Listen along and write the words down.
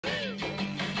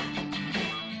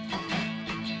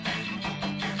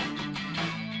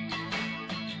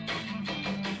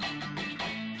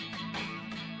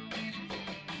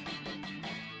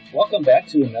Welcome back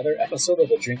to another episode of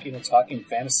the Drinking and Talking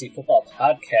Fantasy Football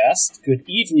Podcast. Good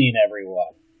evening,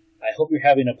 everyone. I hope you're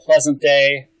having a pleasant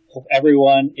day. Hope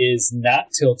everyone is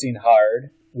not tilting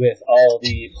hard with all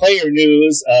the player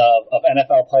news of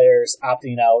NFL players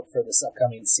opting out for this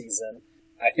upcoming season.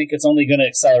 I think it's only going to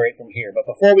accelerate from here. But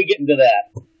before we get into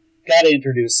that, got to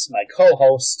introduce my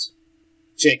co-host,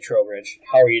 Jake Trowbridge.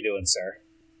 How are you doing, sir?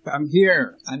 I'm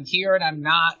here, and I'm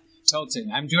not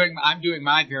tilting. I'm doing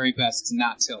my very best to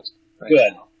not tilt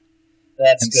good. now.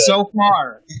 That's and good. So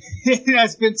far, it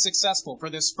has been successful. For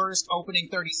this first opening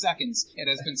 30 seconds, it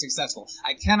has been successful.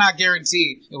 I cannot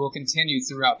guarantee it will continue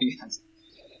throughout the end.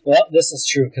 Well, this is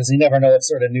true, because you never know what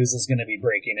sort of news is going to be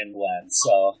breaking and when.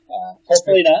 So,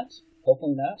 hopefully not.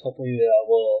 Hopefully not. Hopefully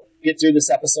we'll get through this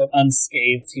episode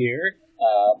unscathed here.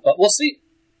 But we'll see.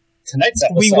 Tonight's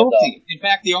episode, we will see. In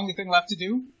fact, the only thing left to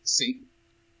do, see.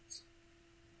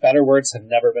 Better words have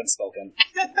never been spoken.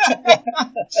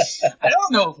 I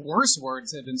don't know if worse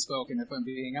words have been spoken, if I'm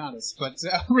being honest. But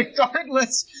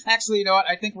regardless, actually, you know what?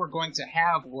 I think we're going to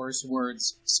have worse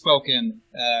words spoken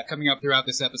coming up throughout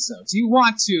this episode. Do you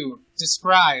want to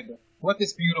describe what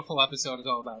this beautiful episode is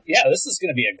all about? Yeah, this is going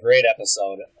to be a great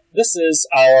episode. This is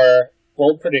our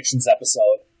bold predictions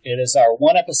episode. It is our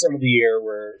one episode of the year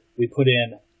where we put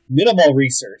in minimal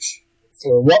research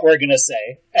for what we're going to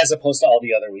say, as opposed to all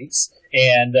the other weeks.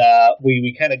 And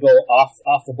we kind of go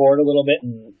off the board a little bit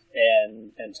and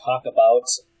talk about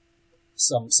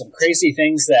some crazy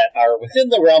things that are within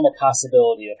the realm of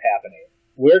possibility of happening.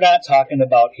 We're not talking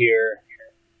about here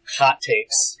hot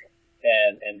takes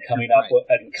and coming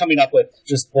up with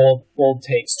just bold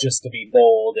takes just to be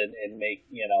bold and make,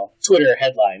 Twitter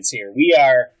headlines here. We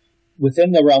are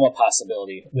within the realm of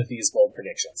possibility with these bold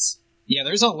predictions. Yeah,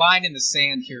 there's a line in the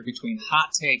sand here between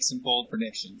hot takes and bold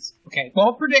predictions. Okay,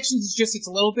 bold predictions is just, it's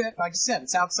a little bit, like I said,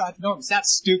 it's outside the norm. It's not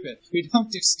stupid. We don't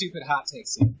do stupid hot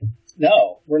takes here.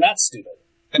 No, we're not stupid.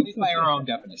 At least by our own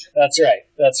definition. That's right.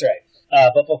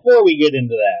 But before we get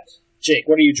into that, Jake,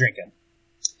 what are you drinking?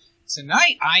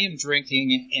 Tonight, I am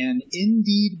drinking an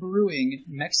Indeed Brewing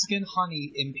Mexican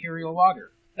Honey Imperial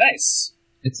Lager. Nice.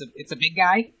 It's a big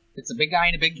guy. It's a big guy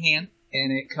in a big can,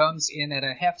 and it comes in at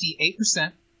a hefty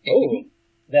 8%. Oh,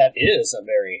 that is a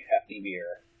very hefty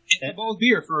beer. It's a bold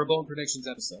beer for a bold predictions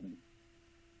episode.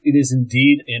 It is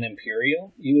indeed an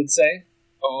Imperial, you would say?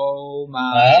 Oh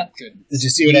my goodness. Did you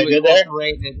see what I did there? You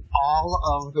incorporated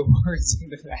all of the words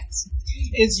into that.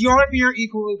 Is your beer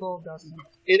equally bold, Dustin?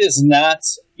 It is not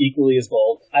equally as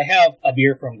bold. I have a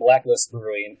beer from Blacklist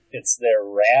Brewing. It's their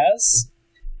Raz.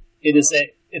 It's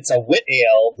a wit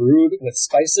ale brewed with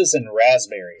spices and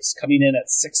raspberries, coming in at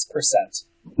 6%.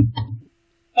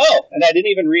 Oh, and I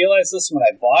didn't even realize this when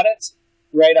I bought it,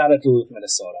 right out of Duluth,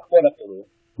 Minnesota. What up, Duluth?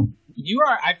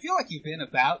 I feel like you've been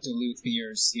about Duluth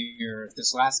beers here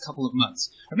this last couple of months.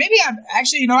 Or maybe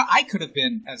I could have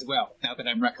been as well, now that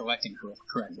I'm recollecting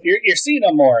correctly. You're seeing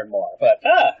them more and more, but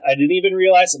I didn't even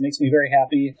realize. It makes me very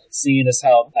happy, seeing as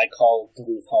how I called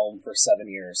Duluth home for 7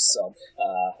 years. So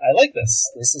I like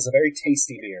this. This is a very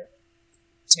tasty beer.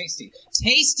 Tasty.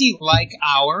 Tasty like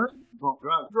our... Drunk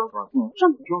Trade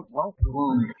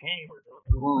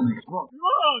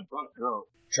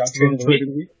of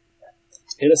the Week.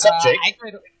 Hit us up, Jake.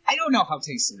 I don't know how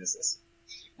tasty this is.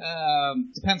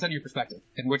 Depends on your perspective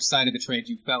and which side of the trade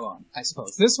you fell on, I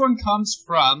suppose. This one comes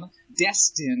from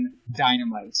Destin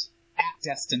Dynamite, at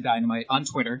Destin Dynamite on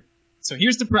Twitter. So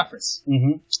here's the preface.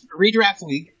 Mm-hmm. Redraft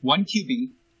League, 1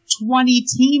 QB,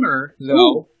 20-teamer,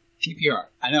 though, Ooh. PPR.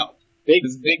 I know.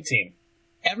 Big team.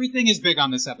 Everything is big on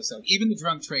this episode. Even the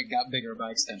drunk trade got bigger by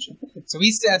extension. So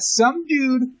he said some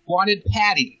dude wanted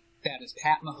Patty, that is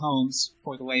Pat Mahomes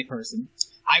for the layperson.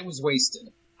 I was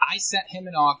wasted. I sent him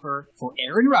an offer for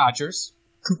Aaron Rodgers,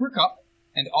 Cooper Kupp,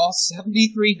 and all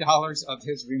 $73 of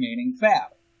his remaining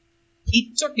fab.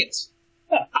 He took it.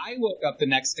 Huh. I woke up the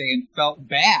next day and felt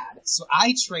bad, so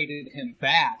I traded him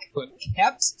back, but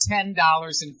kept $10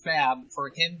 in fab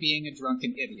for him being a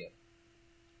drunken idiot.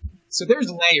 So there's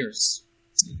layers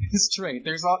to this trade.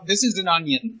 This is an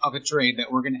onion of a trade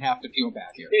that we're going to have to peel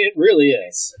back here. It really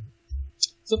is.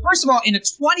 So first of all, in a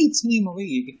 20-team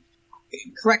league,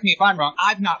 correct me if I'm wrong,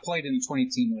 I've not played in a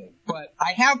 20-team league, but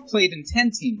I have played in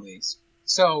 10-team leagues.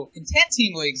 So in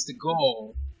 10-team leagues, the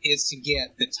goal is to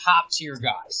get the top-tier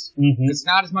guys. Mm-hmm. It's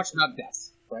not as much about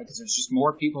depth, right? Because there's just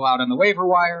more people out on the waiver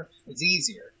wire. It's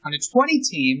easier. On a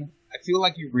 20-team, I feel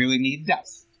like you really need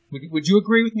depth. Would you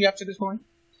agree with me up to this point?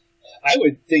 I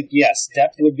would think, yes,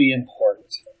 depth would be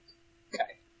important.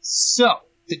 Okay. So,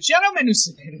 the gentleman who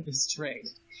submitted this trade,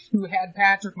 who had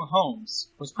Patrick Mahomes,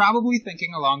 was probably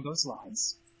thinking along those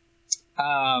lines.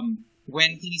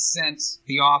 when he sent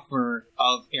the offer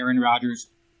of Aaron Rodgers,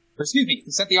 he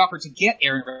sent the offer to get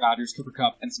Aaron Rodgers, Cooper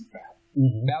Kupp, and some fab.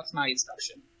 Mm-hmm. That's my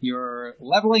assumption. You're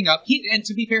leveling up. And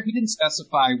to be fair, he didn't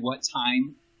specify what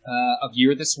time of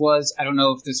year this was. I don't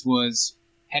know if this was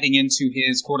heading into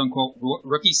his quote-unquote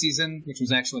rookie season, which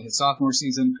was actually his sophomore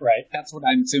season. Right. That's what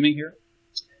I'm assuming here.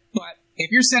 But if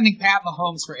you're sending Pat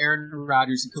Mahomes for Aaron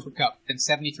Rodgers and Cooper Kupp and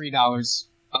 $73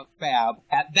 of fab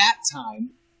at that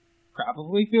time,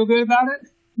 probably feel good about it.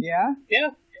 Yeah? Yeah.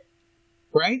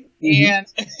 Right?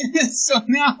 Mm-hmm. And so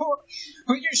now,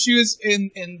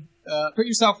 put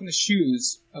yourself in the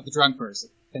shoes of the drunk person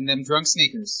and them drunk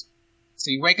sneakers. So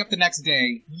you wake up the next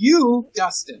day, you,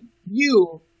 Dustin,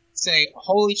 say,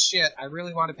 holy shit, I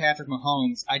really wanted Patrick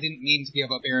Mahomes. I didn't mean to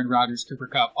give up Aaron Rodgers, Cooper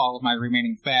Kupp, all of my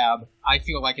remaining fab. I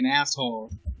feel like an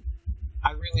asshole.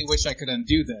 I really wish I could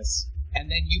undo this. And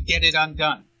then you get it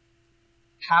undone.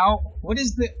 What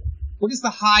is the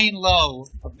high and low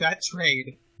of that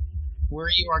trade where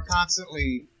you are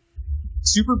constantly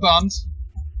super bummed,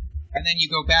 and then you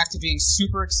go back to being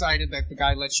super excited that the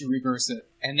guy lets you reverse it,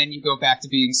 and then you go back to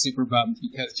being super bummed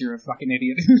because you're a fucking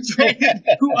idiot who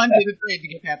undid a trade to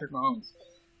get Patrick Mahomes?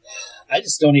 I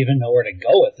just don't even know where to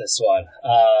go with this one.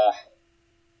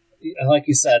 Like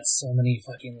you said, so many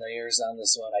fucking layers on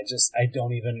this one. I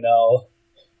don't even know.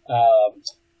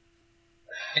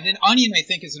 And then onion, I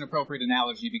think, is an appropriate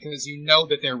analogy because you know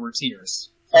that there were tears.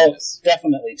 Oh,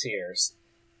 definitely tears.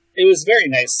 It was very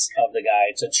nice of the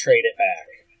guy to trade it back,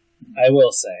 I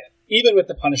will say. Even with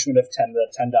the punishment of $10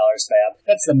 fab,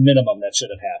 that's the minimum that should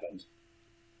have happened.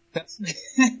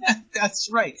 That's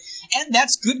right. And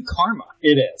that's good karma.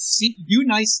 It is. See, do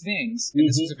nice things, and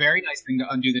this is a very nice thing to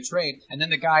undo the trade, and then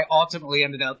the guy ultimately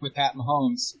ended up with Pat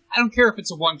Mahomes. I don't care if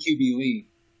it's a 1 QB league.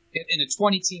 In a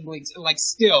 20-team league, like,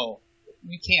 still,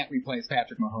 you can't replace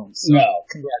Patrick Mahomes. So no.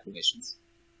 Congratulations.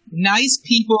 Nice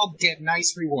people get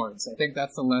nice rewards. I think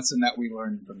that's the lesson that we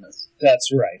learned from this. That's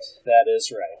right. That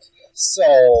is right. So,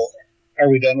 are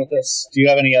we done with this? Do you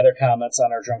have any other comments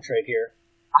on our drunk trade here?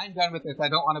 I'm done with this. I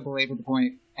don't want to belabor the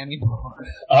point anymore.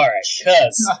 All right,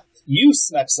 because you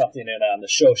snuck something in on the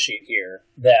show sheet here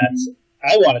that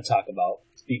I want to talk about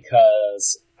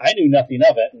because I knew nothing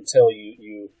of it until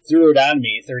you threw it on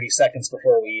me 30 seconds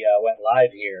before we went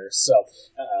live here. So,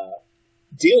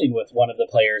 dealing with one of the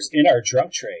players in our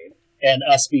drunk trade, and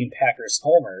us being Packers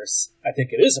homers, I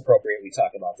think it is appropriate we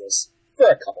talk about this for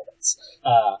a couple minutes.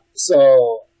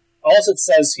 So, all it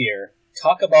says here,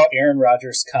 talk about Aaron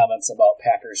Rodgers' comments about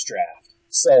Packers draft.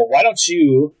 So, why don't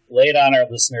you lay it on our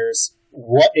listeners?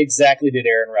 What exactly did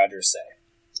Aaron Rodgers say?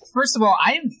 First of all,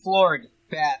 I am floored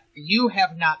that you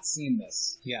have not seen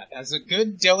this yet. As a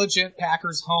good, diligent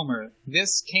Packers homer,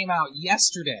 this came out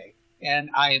yesterday.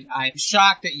 And I'm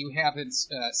shocked that you haven't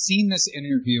seen this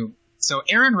interview. So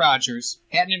Aaron Rodgers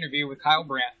had an interview with Kyle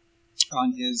Brandt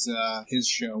on his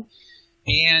show,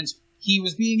 and he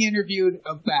was being interviewed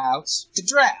about the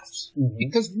draft. Mm-hmm.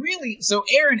 Because really, so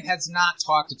Aaron has not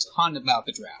talked a ton about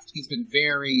the draft. He's been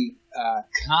very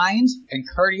kind and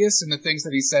courteous in the things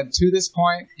that he said to this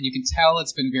point, and you can tell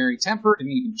it's been very tempered and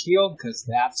even keeled because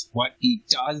that's what he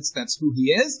does. That's who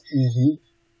he is. Mm-hmm.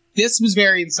 This was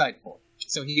very insightful.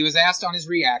 So he was asked on his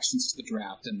reactions to the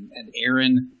draft, and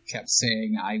Aaron kept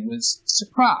saying, I was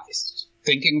surprised,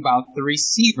 thinking about the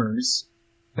receivers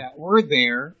that were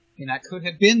there and that could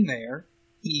have been there.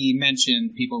 He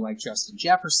mentioned people like Justin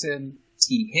Jefferson,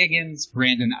 T. Higgins,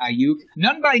 Brandon Ayuk.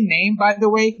 None by name, by the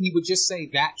way. He would just say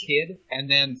that kid, and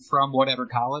then from whatever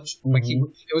college. Mm-hmm. Like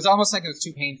it was almost like it was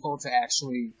too painful to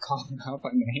actually call him out by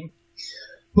name.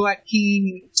 But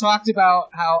he talked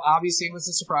about how obviously it was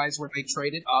a surprise when they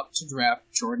traded up to draft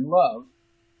Jordan Love,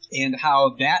 and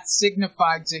how that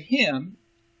signified to him,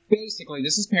 basically,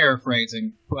 this is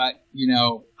paraphrasing, but,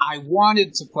 I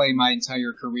wanted to play my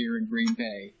entire career in Green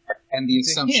Bay, and the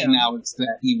assumption now is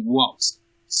that he won't.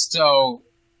 So,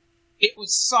 it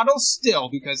was subtle still,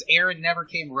 because Aaron never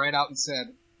came right out and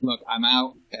said, look, I'm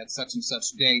out at such and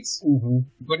such dates,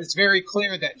 but it's very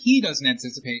clear that he doesn't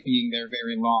anticipate being there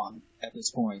very long at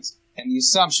this point. And the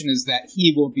assumption is that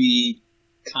he will be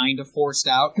kind of forced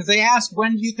out. Because they asked,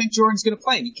 when do you think Jordan's going to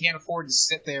play? He can't afford to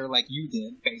sit there like you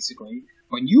did, basically,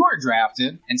 when you are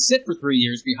drafted and sit for 3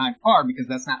 years behind Favre, because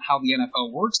that's not how the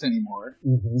NFL works anymore.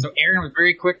 Mm-hmm. So Aaron was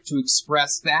very quick to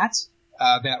express that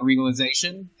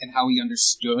realization and how he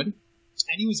understood.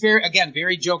 And he was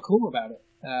very Joe Cool about it.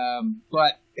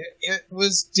 But it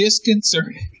was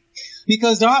disconcerting.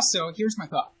 Because also, here's my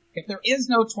thought. If there is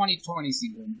no 2020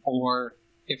 season, or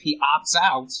if he opts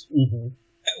out,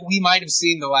 we might have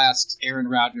seen the last Aaron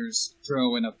Rodgers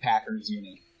throw in a Packers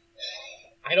unit.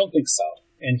 I don't think so.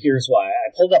 And here's why.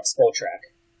 I pulled up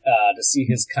Spotrac. to see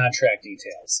his contract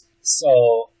details.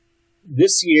 So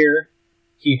this year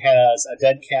he has a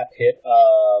dead cap hit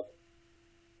of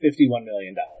 $51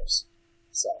 million.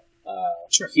 So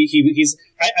sure. He's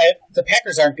the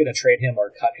Packers aren't going to trade him or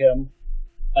cut him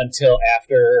until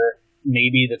after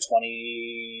maybe the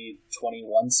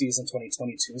 2021 season,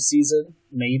 2022 season,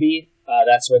 maybe.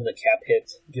 That's when the cap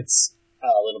hit gets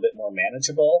a little bit more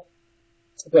manageable.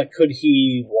 But could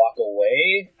he walk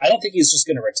away? I don't think he's just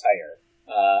going to retire.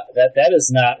 That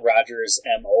is not Rodgers'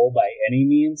 MO by any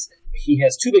means. He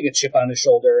has too big a chip on his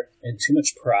shoulder and too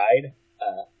much pride.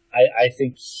 I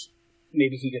think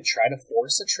maybe he could try to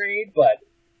force a trade, but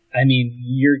I mean,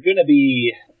 you're going to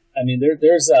be. I mean, there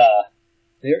is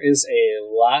a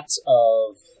lot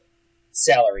of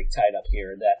salary tied up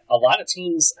here that a lot of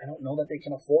teams, I don't know that they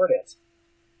can afford it.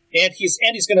 And he's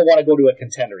going to want to go to a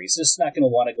contender. He's just not going to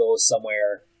want to go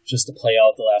somewhere just to play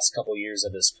out the last couple years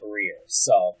of his career.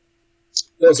 So,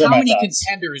 those are my thoughts. How many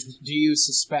contenders do you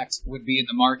suspect would be in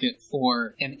the market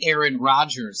for an Aaron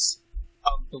Rodgers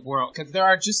of the world? Because there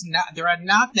are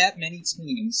not that many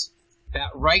teams that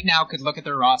right now could look at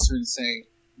their roster and say,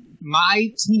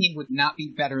 my team would not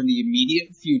be better in the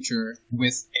immediate future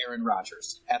with Aaron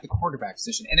Rodgers at the quarterback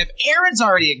position. And if Aaron's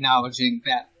already acknowledging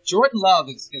that Jordan Love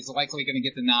is likely going to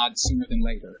get the nod sooner than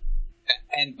later,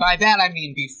 and by that I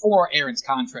mean before Aaron's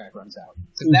contract runs out,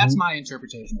 because that's my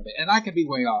interpretation of it. And I could be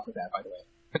way off with that, by the way.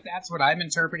 But that's what I'm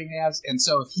interpreting it as. And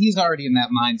so if he's already in that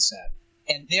mindset,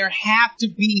 and there have to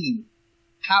be,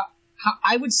 how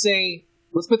I would say,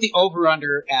 let's put the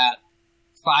over-under at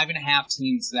 5.5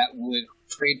 teams that would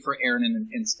trade for Aaron in an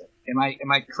instant. Am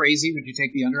I crazy? Would you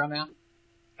take the under on that?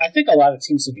 I think a lot of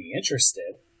teams would be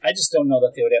interested. I just don't know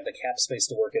that they would have the cap space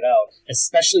to work it out,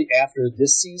 especially after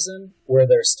this season, where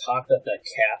there's talk that the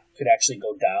cap could actually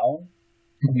go down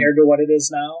compared to what it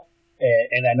is now.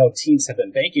 And I know teams have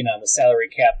been banking on the salary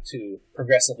cap to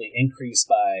progressively increase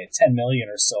by $10 million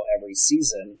or so every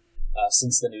season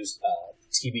since the new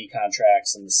TV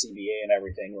contracts and the CBA and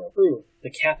everything were approved.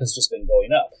 The cap has just been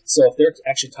going up. So if they're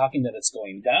actually talking that it's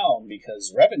going down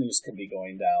because revenues could be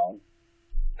going down,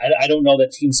 I don't know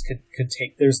that teams could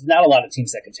take. There's not a lot of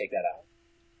teams that could take that out.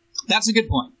 That's a good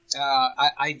point.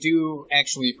 I do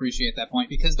actually appreciate that point,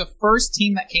 because the first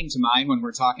team that came to mind when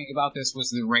we're talking about this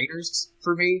was the Raiders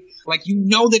for me. Like, you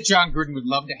know that John Gruden would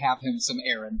love to have him some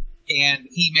Aaron, and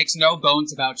he makes no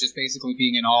bones about just basically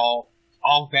being an all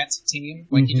vet team.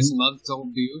 Like, he just loves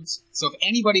old dudes. So if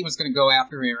anybody was going to go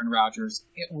after Aaron Rodgers,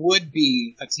 it would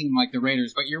be a team like the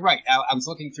Raiders. But you're right. I was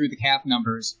looking through the cap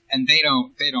numbers, and they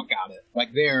don't got it.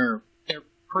 Like, they're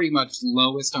pretty much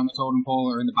lowest on the totem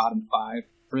pole, or in the bottom 5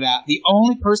 for that. The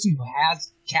only person who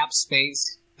has cap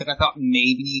space that I thought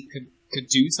maybe could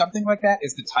do something like that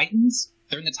is the Titans.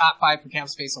 They're in the top 5 for cap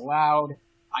space allowed.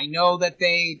 I know that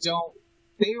they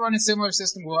run a similar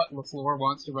system to what LaFleur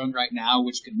wants to run right now,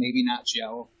 which could maybe not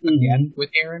gel again with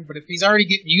Aaron. But if he's already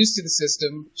getting used to the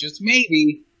system, just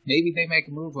maybe they make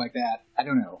a move like that. I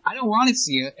don't know. I don't want to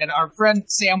see it. And our friend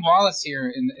Sam Wallace here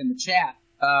in the chat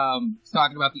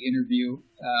talking about the interview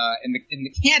and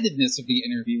the candidness of the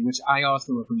interview, which I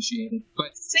also appreciated.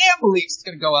 But Sam believes it's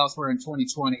going to go elsewhere in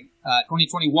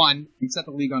 2021 and set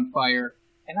the league on fire.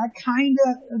 And I kind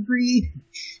of agree,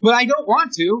 but I don't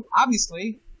want to,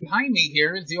 obviously. Behind me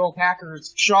here is the old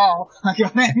Packers shawl I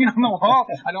got hanging on the wall.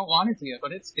 I don't want to see it,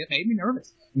 but it made me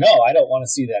nervous. No, I don't want to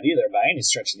see that either by any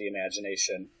stretch of the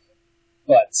imagination.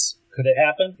 But could it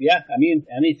happen? Yeah, I mean,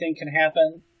 anything can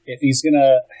happen. If he's going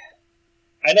to...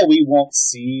 I know we won't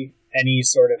see any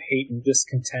sort of hate and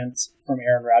discontent from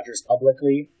Aaron Rodgers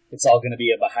publicly. It's all going to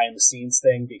be a behind-the-scenes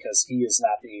thing because he is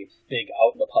not the big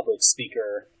out-in-the-public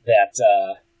speaker that,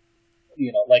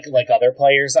 like other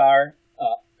players are.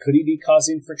 Could he be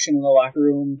causing friction in the locker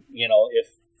room? If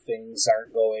things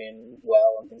aren't going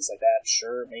well and things like that,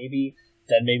 sure, maybe.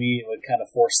 Then maybe it would kind of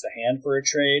force the hand for a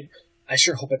trade. I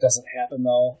sure hope it doesn't happen,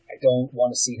 though. I don't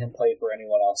want to see him play for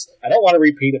anyone else. I don't want to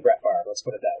repeat a Brett Favre, let's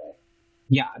put it that way.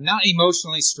 Yeah, I'm not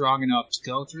emotionally strong enough to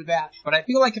go through that, but I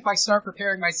feel like if I start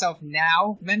preparing myself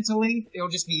now mentally, it'll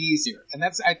just be easier. And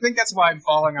I think that's why I'm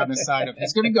falling on the side of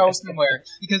he's going to go somewhere,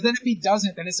 because then if he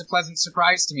doesn't, then it's a pleasant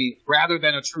surprise to me rather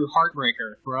than a true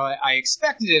heartbreaker where I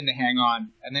expected him to hang on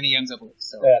and then he ends up losing.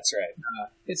 So that's right.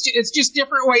 It's just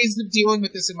different ways of dealing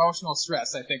with this emotional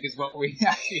stress, I think, is what we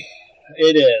have here.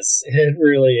 It is. It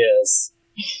really is.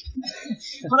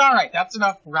 But all right, that's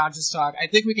enough Rodgers talk. I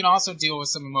think we can also deal with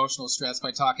some emotional stress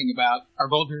by talking about our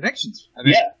bold predictions.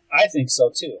 Yeah, I think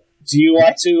so too. Do you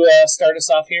want to start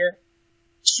us off here?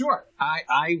 Sure,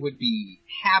 I would be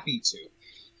happy to.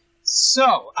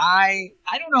 So, I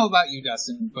don't know about you,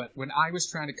 Dustin, but when I was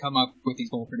trying to come up with these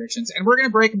bold predictions, and we're going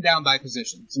to break them down by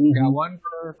positions. We've got one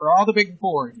for all the big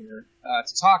four here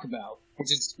to talk about,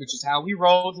 which is how we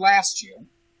rolled last year.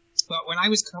 But when I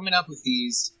was coming up with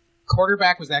these,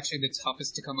 quarterback was actually the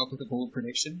toughest to come up with a bold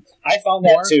prediction. I found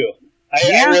that too.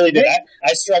 I really did.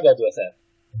 I struggled with it.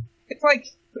 It's like,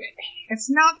 it's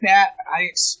not that I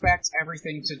expect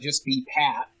everything to just be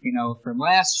pat, from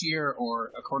last year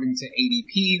or according to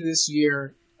ADP this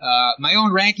year. My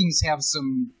own rankings have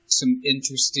some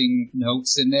interesting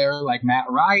notes in there, like Matt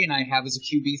Ryan I have as a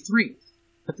QB3.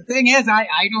 But the thing is, I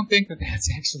don't think that that's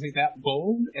actually that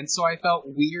bold, and so I felt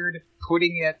weird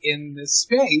putting it in this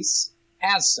space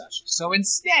as such. So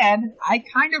instead, I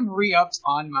kind of re-upped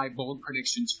on my bold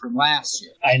predictions from last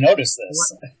year. I noticed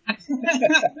this.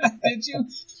 Did you?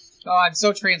 Oh, I'm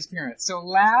so transparent. So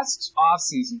last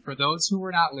offseason, for those who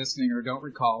were not listening or don't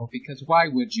recall, because why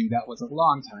would you? That was a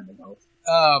long time ago.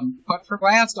 But for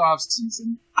last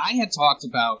offseason, I had talked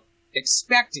about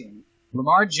expecting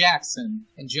Lamar Jackson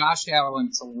and Josh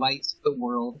Allen to light the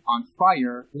world on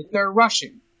fire with their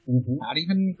rushing. Not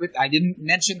even I didn't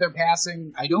mention their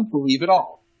passing, I don't believe at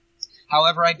all.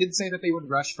 However, I did say that they would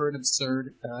rush for an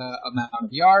absurd amount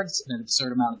of yards and an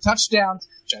absurd amount of touchdowns,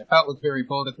 which I felt was very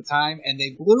bold at the time, and they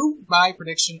blew my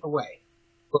prediction away.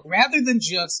 But rather than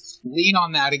just lean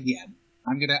on that again,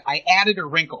 I added a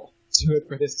wrinkle to it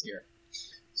for this year.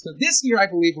 So this year, I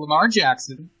believe Lamar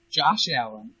Jackson, Josh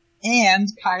Allen, and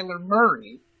Kyler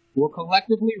Murray will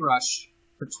collectively rush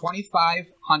for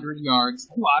 2,500 yards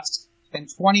plus and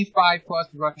 25 plus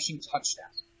rushing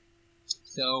touchdowns.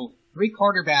 So 3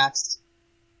 quarterbacks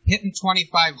hitting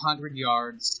 2,500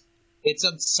 yards. It's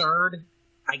absurd.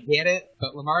 I get it,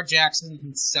 but Lamar Jackson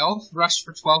himself rushed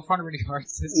for 1,200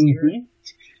 yards this year.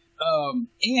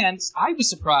 And I was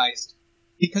surprised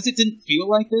because it didn't feel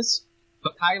like this,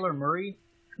 but Kyler Murray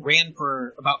ran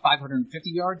for about 550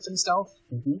 yards himself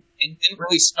and didn't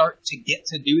really start to get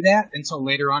to do that until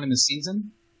later on in the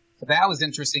season. So that was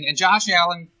interesting. And Josh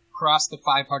Allen crossed the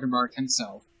 500 mark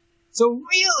himself. So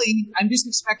really, I'm just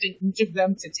expecting each of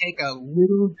them to take a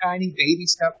little tiny baby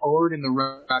step forward in the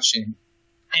rushing.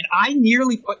 And I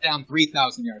nearly put down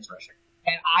 3,000 yards rushing.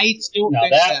 And I still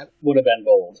think that would have been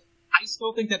bold. I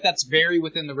still think that that's very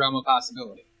within the realm of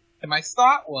possibility. And my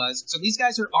thought was, so these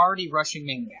guys are already rushing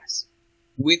maniacs.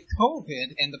 With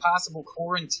COVID and the possible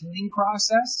quarantining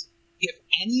process, if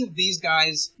any of these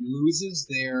guys loses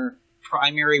their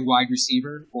primary wide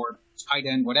receiver or tight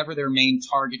end, whatever their main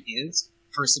target is,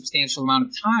 for a substantial amount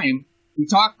of time, we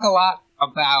talk a lot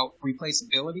about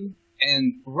replaceability,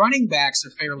 and running backs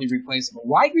are fairly replaceable.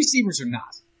 Wide receivers are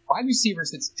not. Wide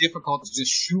receivers, it's difficult to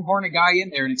just shoehorn a guy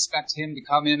in there and expect him to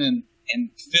come in and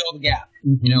fill the gap.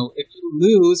 If you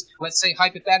lose, let's say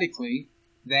hypothetically,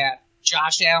 that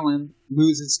Josh Allen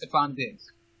loses Stephon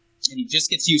Diggs, and he just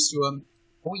gets used to him.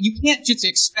 Well, you can't just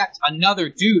expect another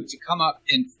dude to come up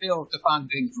and fill Stephon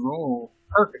Diggs' role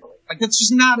perfectly. Like, that's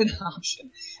just not an option.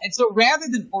 And so rather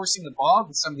than forcing the ball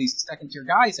with some of these second-tier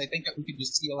guys, I think that we could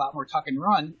just see a lot more tuck and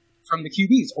run from the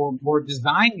QBs, or more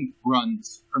design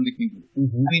runs from the QBs.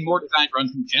 I mean, more design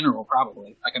runs in general,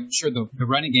 probably. Like, I'm sure the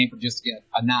running game would just get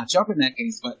a notch up in that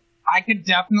case, but I could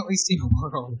definitely see a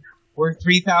world where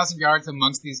 3,000 yards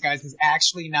amongst these guys is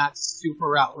actually not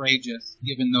super outrageous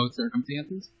given those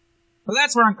circumstances. So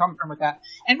that's where I'm coming from with that.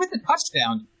 And with the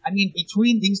touchdown, I mean,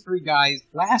 between these 3 guys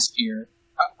last year,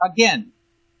 again,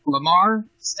 Lamar,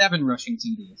 7 rushing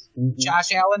TDs.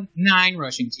 Josh Allen, 9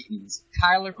 rushing TDs.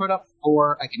 Kyler put up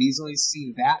 4. I can easily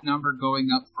see that number going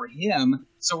up for him.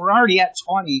 So we're already at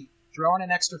 20. Throw in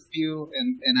an extra few,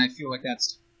 and I feel like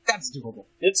that's doable.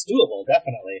 It's doable,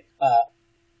 definitely.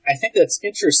 I think that's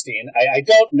interesting. I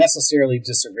don't necessarily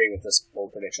disagree with this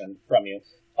bold prediction from you.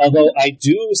 Although I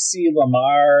do see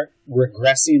Lamar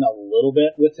regressing a little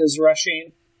bit with his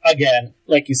rushing. Again,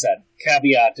 like you said,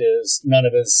 caveat is none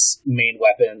of his main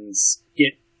weapons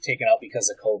get taken out because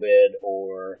of COVID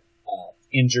or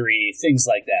injury, things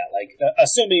like that. Like,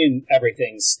 assuming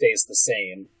everything stays the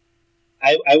same,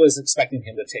 I was expecting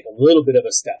him to take a little bit of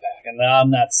a step back. And I'm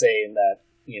not saying that,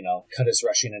 cut his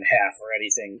rushing in half or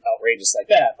anything outrageous like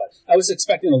that, but I was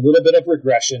expecting a little bit of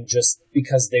regression just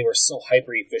because they were so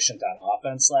hyper-efficient on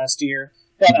offense last year.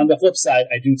 But on the flip side,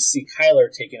 I do see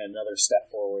Kyler taking another step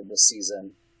forward this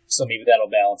season, so maybe that'll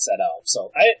balance that out.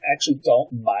 So I actually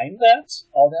don't mind that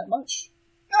all that much.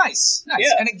 Nice.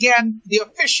 Yeah. And again, the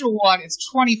official one is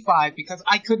 25 because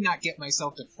I could not get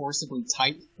myself to forcibly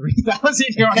type 3,000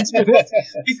 yards for this.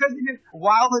 Because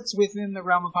while it's within the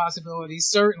realm of possibilities,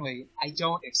 certainly I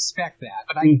don't expect that.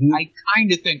 But I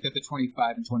kind of think that the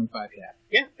 25 and 25 can happen.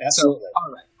 Yeah, absolutely. So,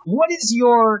 all right. What is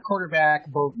your quarterback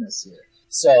boldness here?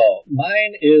 So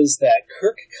mine is that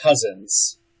Kirk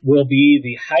Cousins will be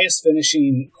the highest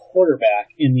finishing quarterback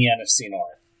in the NFC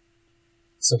North.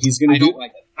 So he's going to. I don't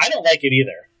like it. I don't like it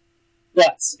either,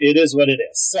 but it is what it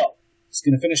is. So he's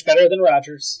going to finish better than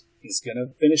Rodgers. He's going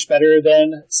to finish better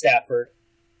than Stafford,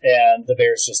 and the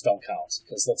Bears just don't count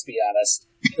because let's be honest,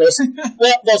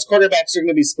 those quarterbacks are going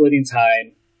to be splitting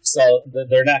time, so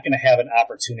they're not going to have an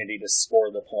opportunity to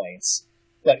score the points.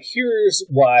 But here's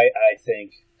why I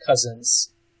think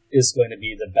Cousins is going to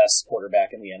be the best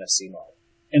quarterback in the NFC North.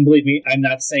 And believe me, I'm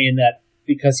not saying that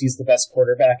because he's the best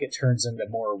quarterback, it turns into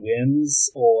more wins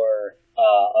or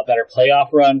a better playoff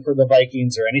run for the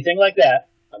Vikings or anything like that.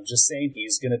 I'm just saying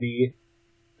he's going to be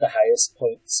the highest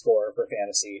point scorer for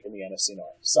fantasy in the NFC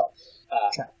North. So,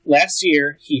 last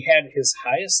year, he had his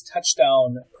highest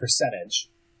touchdown percentage,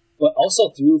 but also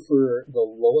threw for the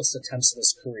lowest attempts of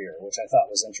his career, which I thought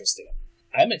was interesting.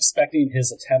 I'm expecting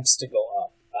his attempts to go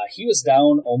up. He was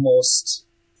down almost,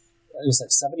 it was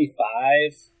like 75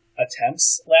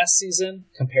 attempts last season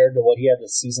compared to what he had the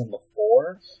season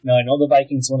before. Now, I know the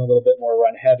Vikings went a little bit more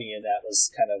run heavy, and that was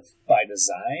kind of by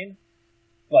design.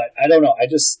 But I don't know. I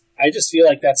just feel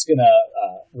like that's going to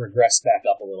regress back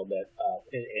up a little bit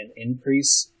in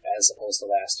increase as opposed to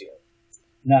last year.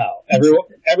 Now,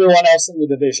 everyone else in the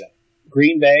division.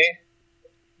 Green Bay,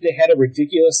 they had a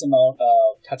ridiculous amount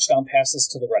of touchdown passes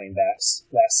to the running backs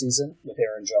last season with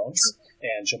Aaron Jones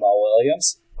and Jamal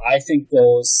Williams. I think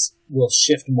those will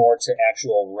shift more to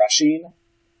actual rushing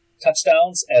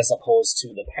touchdowns as opposed to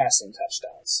the passing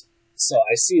touchdowns. So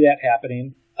I see that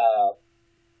happening.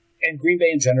 And Green Bay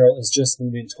in general is just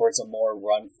moving towards a more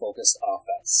run-focused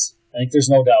offense. I think there's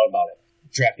no doubt about it.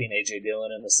 Drafting A.J.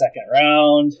 Dillon in the second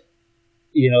round,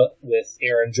 with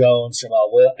Aaron Jones, Jamal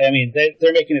Williams. I mean,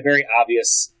 they're making it very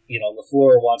obvious,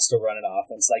 LaFleur wants to run an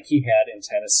offense like he had in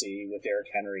Tennessee with Derrick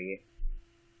Henry.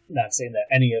 Not saying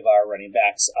that any of our running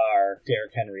backs are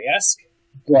Derrick Henry-esque,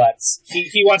 but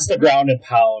he wants to ground and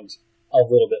pound a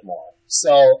little bit more.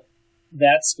 So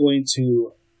that's going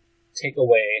to take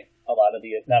away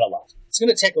it's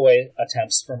going to take away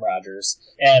attempts from Rodgers.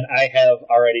 And I have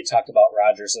already talked about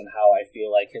Rodgers and how I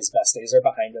feel like his best days are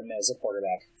behind him as a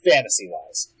quarterback,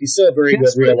 fantasy-wise. He's still a very good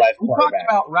real-life quarterback. We talked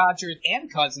about Rodgers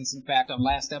and Cousins, in fact, on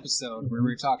last episode, where we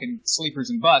were talking sleepers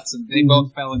and busts, and they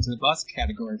both fell into the bust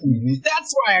category.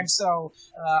 That's why I'm so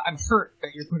I'm hurt that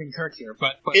you're putting Kirk here.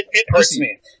 But it hurts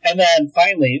me. And then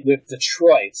finally, with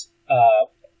Detroit,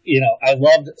 I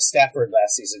loved Stafford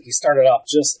last season. He started off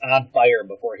just on fire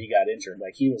before he got injured.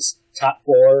 Like, he was top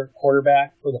 4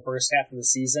 quarterback for the first half of the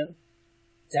season.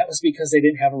 That was because they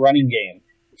didn't have a running game.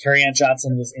 Kerryon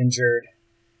Johnson was injured.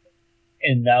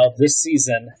 And now this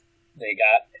season, they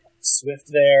got Swift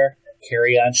there.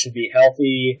 Kerryon should be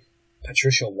healthy.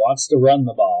 Patricia wants to run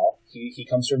the ball. He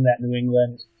comes from that New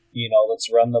England,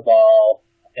 let's run the ball.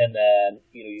 And then,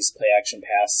 use play action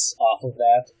pass off of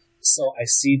that. So I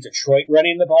see Detroit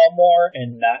running the ball more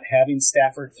and not having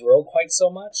Stafford throw quite so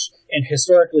much. And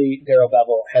historically, Darrell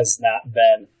Bevell has not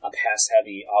been a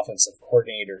pass-heavy offensive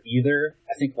coordinator either.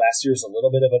 I think last year's a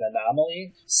little bit of an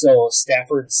anomaly. So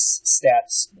Stafford's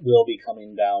stats will be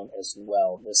coming down as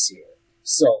well this year.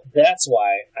 So that's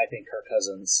why I think Kirk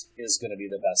Cousins is going to be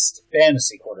the best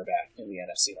fantasy quarterback in the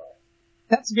NFC North.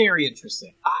 That's very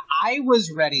interesting. I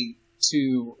was ready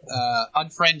to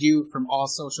unfriend you from all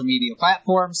social media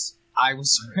platforms. I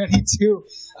was ready to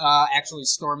actually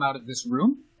storm out of this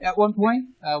room at one point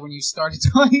when you started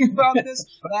talking about this.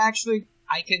 But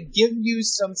I can give you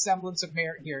some semblance of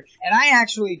merit here. And I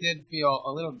actually did feel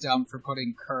a little dumb for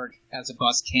putting Kirk as a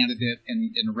bust candidate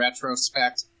in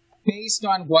retrospect, based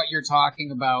on what you're talking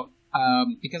about.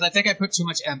 Because I think I put too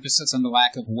much emphasis on the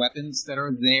lack of weapons that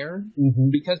are there.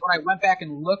 Because when I went back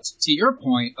and looked, to your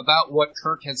point, about what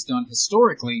Kirk has done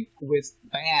historically with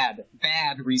bad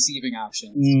receiving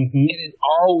options, it has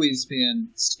always been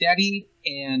steady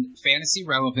and fantasy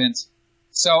relevant.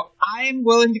 So I'm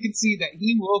willing to concede that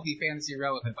he will be fantasy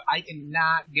relevant, but I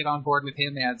cannot get on board with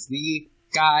him as the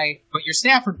guy. But your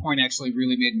Stafford point actually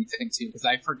really made me think too, because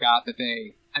I forgot that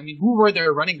who were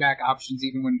their running back options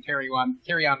even when Kerryon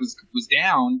was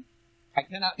down? I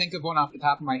cannot think of one off the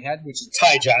top of my head, which is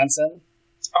Ty Johnson.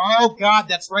 Oh God,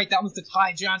 that's right. That was the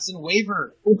Ty Johnson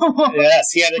waiver.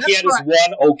 Yes, he had his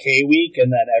one okay week,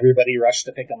 and then everybody rushed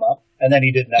to pick him up, and then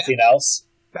he did nothing else.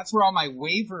 That's where all my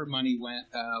waiver money went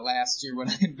last year when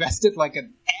I invested like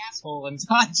an asshole in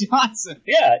Todd Johnson.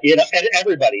 Yeah, and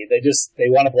everybody, they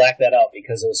want to black that out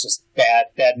because it was just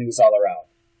bad news all around.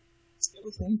 It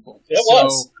was painful. It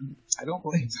was. I don't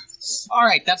blame them. All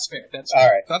right, that's fair. All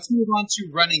right. Let's move on to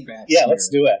running backs. Yeah, let's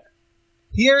do it.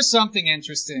 Here's something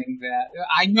interesting that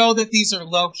I know that these are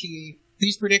low key.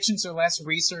 These predictions are less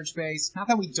research based. Not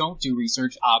that we don't do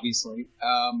research, obviously,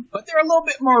 but they're a little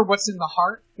bit more what's in the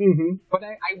heart. Mm-hmm. But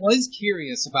I was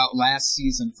curious about last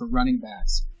season for running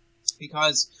backs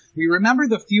because we remember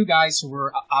the few guys who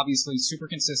were obviously super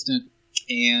consistent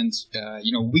and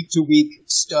week to week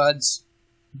studs.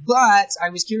 But I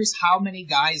was curious how many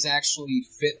guys actually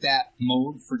fit that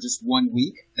mold for just 1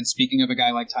 week. And speaking of a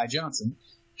guy like Ty Johnson,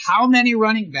 how many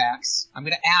running backs, I'm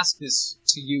going to ask this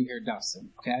to you here, Dustin,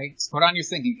 okay? So put on your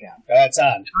thinking cap. It's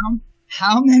on.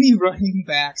 How many running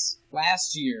backs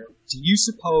last year do you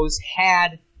suppose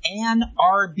had an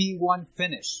RB1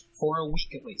 finish for a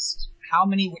week at least? How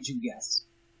many would you guess?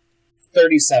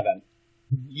 37.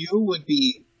 You would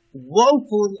be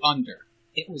woefully under.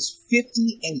 It was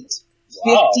 58.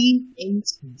 Wow. 58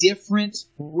 different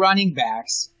running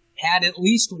backs had at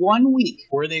least 1 week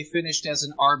where they finished as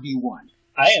an RB1.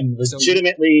 I am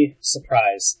legitimately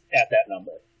surprised at that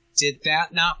number. Did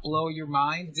that not blow your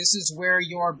mind? This is where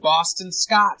your Boston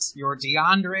Scotts, your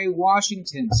DeAndre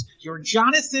Washingtons, your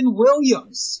Jonathan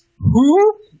Williams,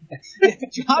 who?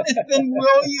 Jonathan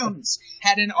Williams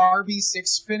had an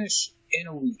RB6 finish in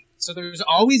a week. So there's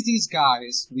always these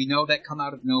guys we know that come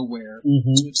out of nowhere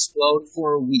to explode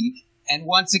for a week. And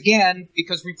once again,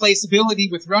 because replaceability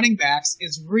with running backs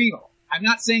is real. I'm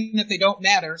not saying that they don't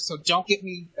matter, so don't get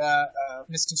me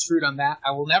misconstrued on that.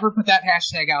 I will never put that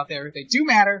hashtag out there. They do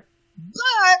matter,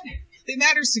 but they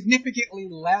matter significantly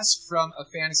less from a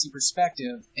fantasy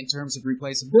perspective in terms of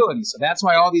replaceability. So that's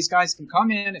why all these guys can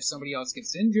come in if somebody else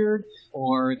gets injured,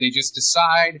 or they just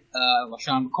decide,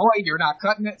 LaShawn McCoy, you're not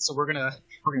cutting it, so we're gonna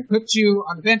put you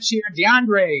on the bench here.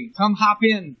 DeAndre, come hop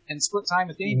in and split time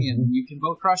with Damian. You can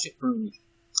both crush it for a week.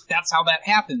 That's how that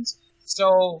happens.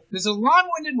 So there's a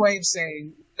long-winded way of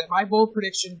saying that my bold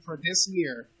prediction for this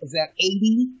year is that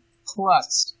 80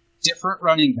 plus different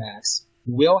running backs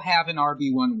will have an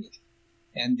RB1 week.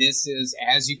 And this is,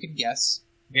 as you can guess,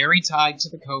 very tied to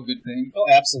the COVID thing. Oh,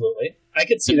 absolutely. I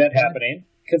could see that happening.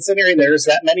 Considering there's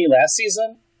that many last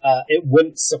season, it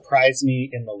wouldn't surprise me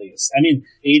in the least. I mean,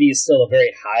 80 is still a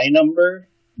very high number,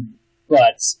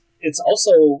 but it's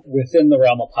also within the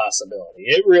realm of possibility.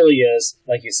 It really is,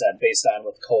 like you said, based on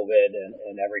with COVID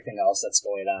and everything else that's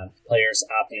going on, players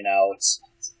opting out,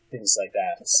 things like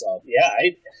that. So, yeah,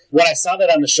 when I saw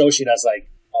that on the show sheet, I was like,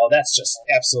 oh, that's just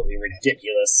absolutely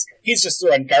ridiculous. He's just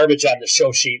throwing garbage on the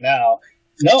show sheet now.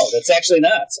 No, that's actually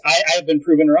not. I've been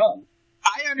proven wrong.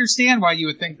 I understand why you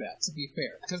would think that, to be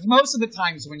fair. Because most of the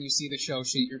times when you see the show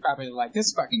sheet, you're probably like,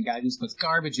 this fucking guy just puts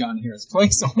garbage on here as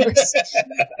placeholders.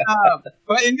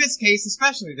 But in this case,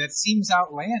 especially, that seems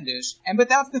outlandish. But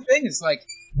that's the thing, is like,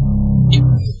 if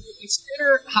you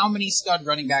consider how many stud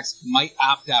running backs might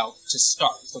opt out to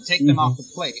start, so take them off the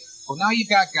plate. Well, now you've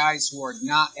got guys who are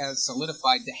not as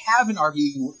solidified to have an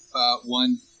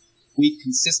RB1 week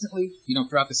consistently,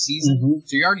 throughout the season.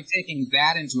 So you're already taking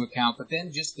that into account, but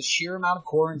then just the sheer amount of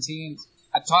quarantines.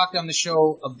 I've talked on the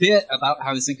show a bit about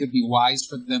how I think it would be wise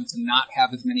for them to not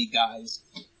have as many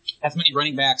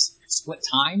running backs split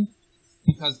time,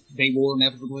 because they will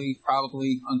inevitably,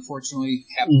 probably, unfortunately,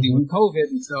 have to deal with COVID.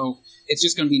 And so it's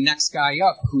just going to be next guy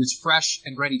up who is fresh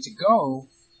and ready to go.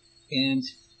 And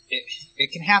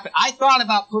it can happen. I thought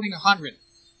about putting 100.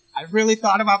 I really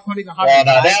thought about putting 100. Well,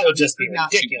 no, that would just be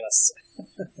ridiculous.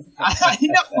 I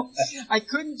know. I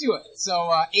couldn't do it. So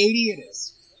 80 it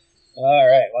is. All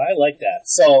right. Well, I like that.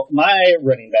 So my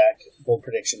running back bold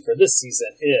prediction for this season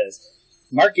is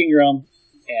Mark Ingram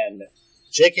and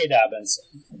J.K. Dobbins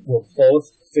will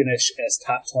both finish as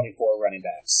top 24 running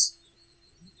backs.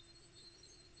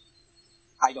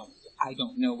 I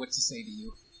don't know what to say to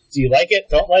you. Do you like it?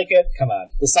 Don't like it? Come on.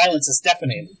 The silence is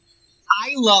deafening.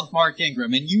 I love Mark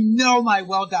Ingram, and you know my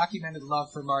well-documented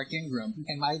love for Mark Ingram.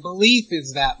 And my belief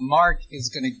is that Mark is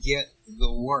going to get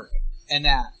the work, and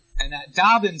that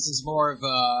Dobbins is more of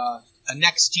a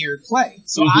next year play.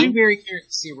 So I'm very curious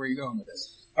to see where you're going with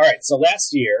this. All right. So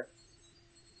last year,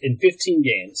 in 15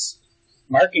 games,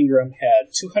 Mark Ingram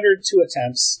had 202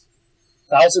 attempts,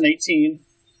 1,018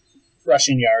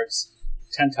 rushing yards,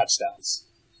 10 touchdowns.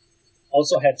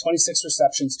 Also had 26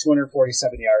 receptions,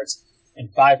 247 yards, and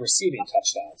 5 receiving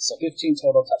touchdowns. So 15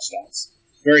 total touchdowns.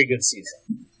 Very good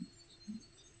season.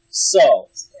 So,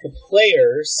 the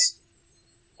players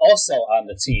also on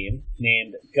the team,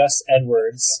 named Gus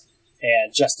Edwards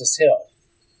and Justice Hill,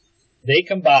 They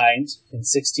combined in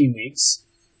 16 weeks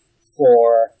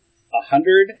for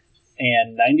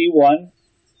 191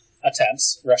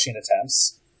 attempts, rushing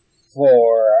attempts,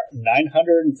 for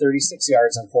 936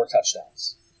 yards and 4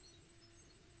 touchdowns.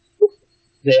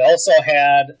 They also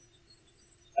had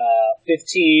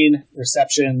 15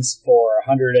 receptions for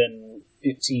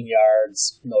 115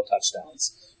 yards, no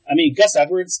touchdowns. I mean, Gus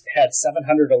Edwards had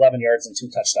 711 yards and 2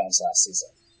 touchdowns last season.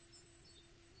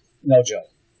 No joke.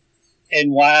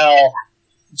 And while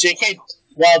J.K.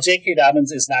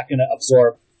 Dobbins is not going to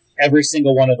absorb every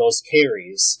single one of those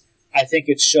carries, I think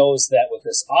it shows that with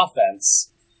this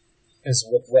offense, as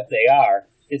with what they are,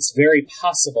 it's very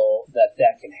possible that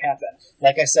that can happen.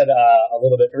 Like I said a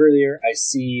little bit earlier, I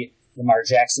see Lamar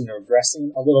Jackson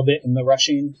regressing a little bit in the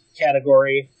rushing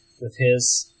category with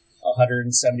his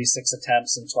 176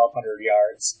 attempts and 1,200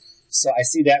 yards. So I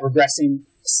see that regressing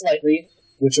slightly,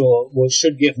 which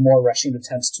should give more rushing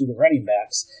attempts to the running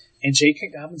backs. And J.K.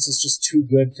 Dobbins is just too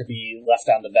good to be left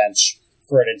on the bench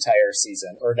for an entire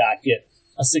season or not get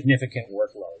a significant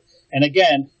workload. And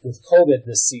again, with COVID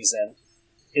this season,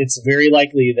 it's very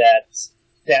likely that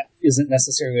isn't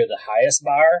necessarily the highest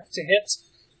bar to hit,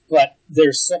 but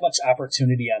there's so much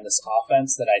opportunity on this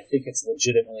offense that I think it's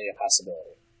legitimately a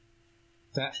possibility.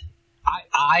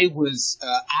 I was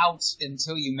out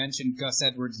until you mentioned Gus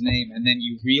Edwards' name, and then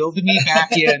you reeled me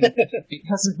back in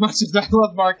because as much as I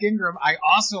love Mark Ingram, I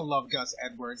also love Gus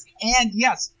Edwards. And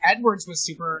yes, Edwards was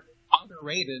super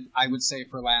underrated, I would say,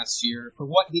 for last year for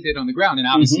what he did on the ground. And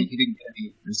obviously he didn't get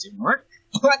any receiving work,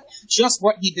 but just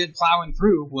what he did plowing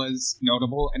through was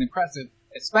notable and impressive,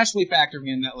 especially factoring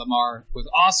in that Lamar was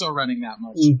also running that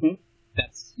much.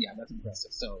 That's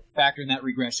impressive. So factoring that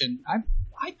regression, I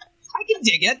can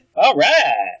dig it. All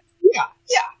right. Yeah,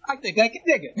 I think I can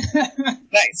dig it.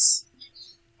 Nice.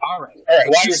 All right.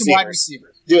 Wide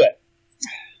receivers. Do it.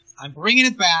 I'm bringing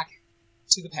it back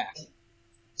to the pack.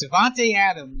 Davante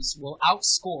Adams will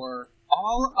outscore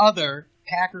all other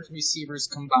Packers receivers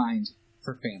combined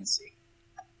for fantasy.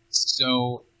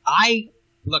 So I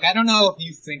don't know if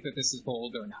you think that this is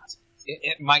bold or not.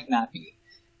 It might not be.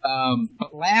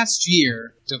 But last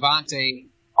year, Davante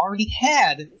already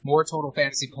had more total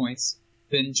fantasy points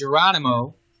than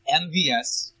Geronimo,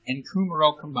 MVS, and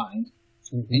Kumaro combined.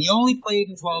 And he only played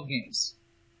in 12 games.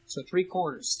 So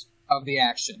 3/4 of the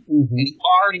action. And he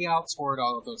already outscored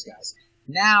all of those guys.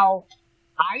 Now,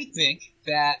 I think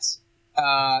that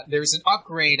there's an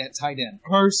upgrade at tight end,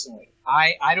 personally.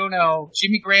 I don't know.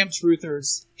 Jimmy Graham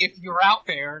truthers, if you're out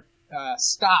there,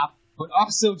 stop. But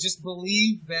also just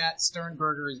believe that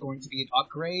Sternberger is going to be an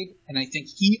upgrade, and I think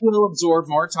he will absorb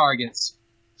more targets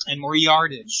and more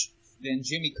yardage than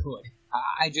Jimmy could.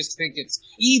 I just think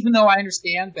even though I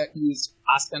understand that he's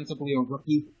ostensibly a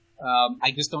rookie,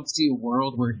 I just don't see a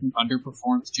world where he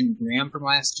underperforms Jimmy Graham from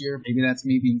last year. Maybe that's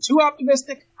me being too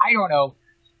optimistic. I don't know.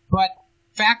 But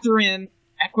factor in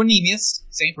Equanimeous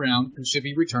St. Brown, who should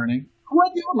be returning, who I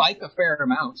do like a fair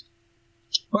amount.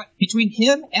 But between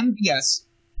him, MVS,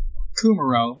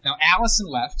 Kumaro, now Allison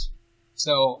left,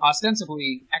 so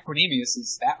ostensibly Equanimeous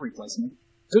is that replacement.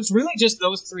 So it's really just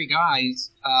those 3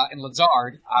 guys, and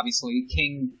Lazard, obviously,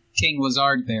 King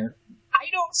Lazard there. I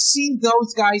don't see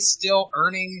those guys still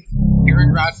earning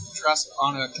Aaron Rodgers' trust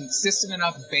on a consistent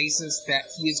enough basis that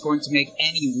he is going to make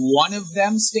any one of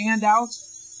them stand out.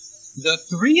 The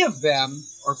 3 of them,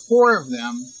 or 4 of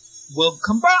them, will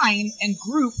combine and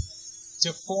group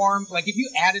to form, like if you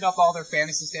added up all their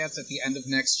fantasy stats at the end of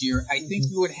next year, I think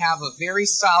you would have a very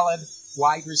solid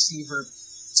wide receiver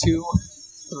 2,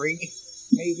 3,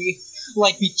 maybe,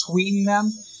 like between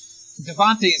them.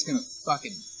 Davante is going to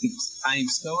fucking beast. I am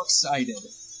so excited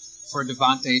for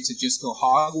Davante to just go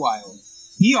hog wild.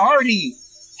 He already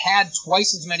had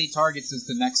twice as many targets as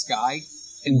the next guy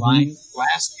in line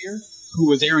last year, who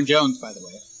was Aaron Jones, by the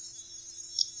way.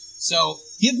 So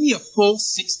give me a full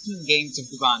 16 games of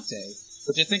Davante,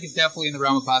 which I think is definitely in the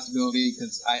realm of possibility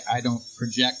because I don't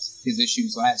project his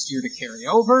issues last year to carry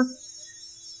over.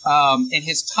 And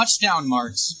his touchdown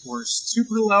marks were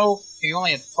super low. He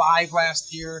only had 5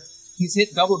 last year. He's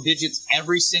hit double digits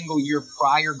every single year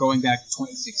prior, going back to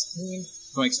 2016.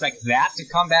 So I expect that to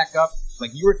come back up.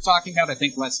 Like you were talking about, I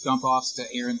think less dump-offs to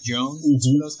Aaron Jones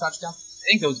for those touchdowns. I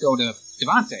think those go to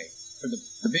Davante for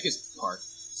the biggest part.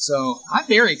 So I'm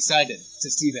very excited to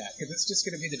see that because it's just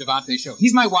going to be the Davante show.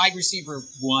 He's my wide receiver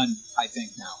 1, I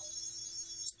think, now.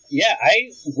 Yeah, I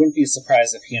wouldn't be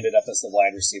surprised if he ended up as the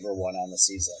wide receiver 1 on the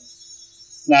season.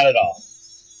 Not at all.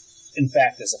 In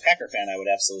fact, as a Packer fan, I would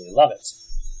absolutely love it.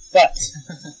 But,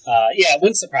 yeah, it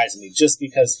wouldn't surprise me just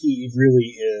because he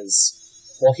really is,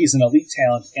 well, he's an elite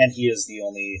talent and he is the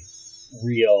only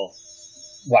real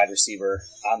wide receiver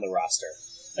on the roster,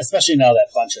 especially now that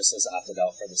Funchess has opted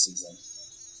out for the season.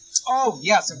 Oh,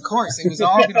 yes, of course. It was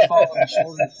all going to fall on the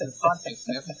shoulders of the Funchess,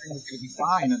 and everything was going to be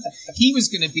fine. And he was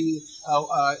going to be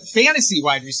a fantasy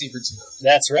wide receiver, too.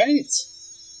 That's right.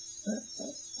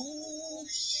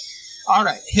 All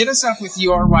right, hit us up with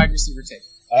your wide receiver take.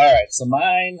 All right, so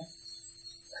mine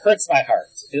hurts my heart.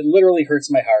 It literally hurts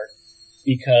my heart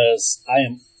because I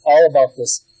am all about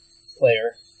this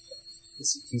player.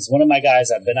 He's one of my guys.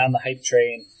 I've been on the hype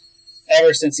train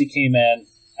ever since he came in.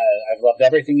 I've loved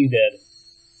everything he did.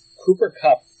 Cooper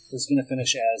Kupp is going to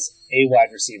finish as a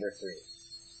wide receiver 3.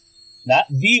 Not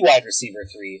the wide receiver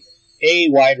 3, a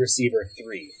wide receiver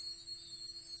 3.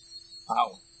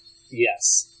 Wow.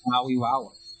 Yes. Wowie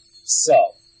wow.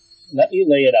 So, let me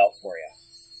lay it out for you.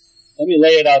 Let me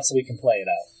lay it out so we can play it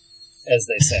out, as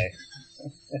they say.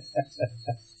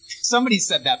 Somebody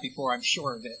said that before, I'm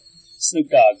sure of it. Snoop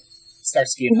Dogg,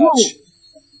 Starsky and Hutch.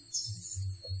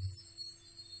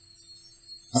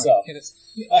 So,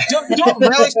 don't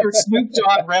relish your Snoop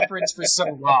Dogg reference for so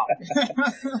long.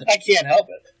 I can't help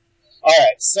it. All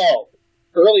right, so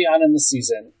early on in the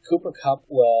season, Cooper Kupp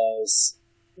was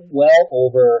well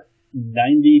over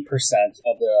 90%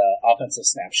 of the offensive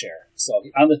snap share. So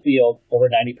on the field, over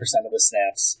 90% of the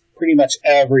snaps, pretty much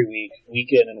every week,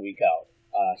 week in and week out.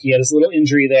 He had his little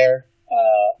injury there,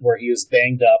 where he was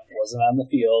banged up, wasn't on the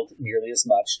field nearly as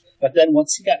much. But then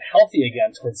once he got healthy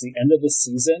again towards the end of the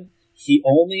season, he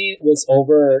only was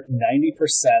over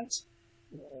 90%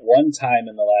 one time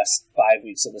in the last 5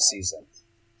 weeks of the season.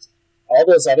 All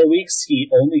those other weeks, he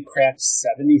only cracked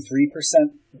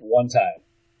 73% one time.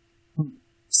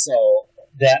 So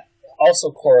that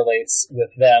also correlates with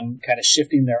them kind of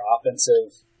shifting their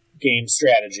offensive game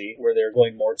strategy, where they're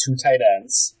going more 2 tight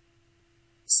ends.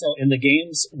 So in the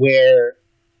games where,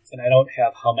 and I don't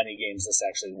have how many games this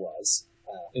actually was,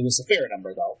 it was a fair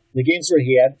number though. The games where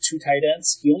he had 2 tight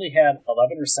ends, he only had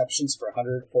 11 receptions for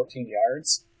 114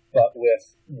 yards, but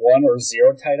with 1 or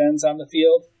 0 tight ends on the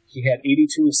field, he had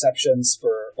 82 receptions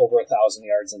for over 1,000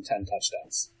 yards and 10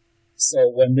 touchdowns. So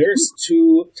when there's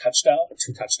 2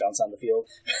 touchdowns on the field,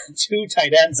 2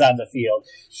 tight ends on the field,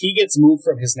 he gets moved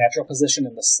from his natural position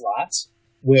in the slot,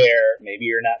 where maybe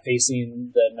you're not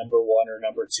facing the number 1 or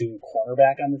number 2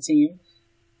 cornerback on the team.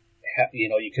 You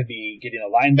know, you could be getting a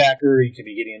linebacker, you could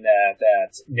be getting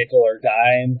that nickel or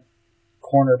dime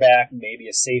cornerback, maybe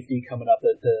a safety coming up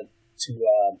to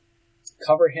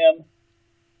cover him.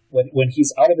 When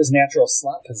he's out of his natural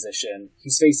slot position,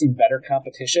 he's facing better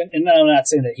competition. And I'm not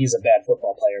saying that he's a bad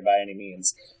football player by any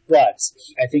means, but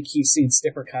I think he's seen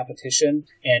stiffer competition,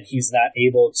 and he's not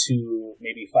able to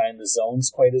maybe find the zones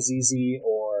quite as easy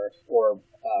or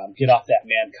get off that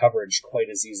man coverage quite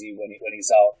as easy when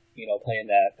he's out, playing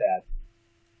that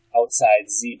outside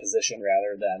Z position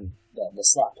rather than the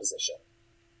slot position.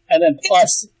 And then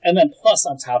plus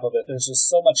on top of it, there's just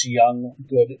so much young,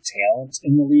 good talent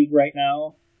in the league right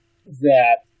now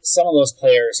that some of those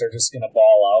players are just going to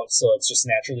ball out, so it's just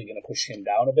naturally going to push him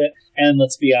down a bit. And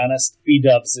let's be honest,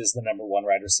 B-Dubs is the number 1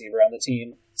 wide receiver on the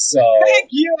team. So thank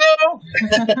you!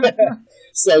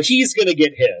 So he's going to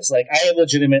get his. Like, I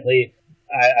legitimately,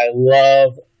 I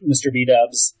love Mr.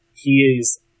 B-Dubs. He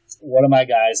is one of my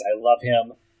guys. I love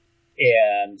him.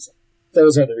 And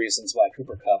those are the reasons why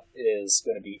Cooper Kupp is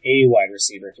going to be a wide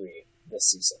receiver 3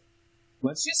 this season.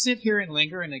 Let's just sit here and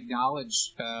linger and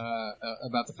acknowledge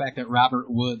about the fact that Robert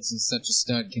Woods is such a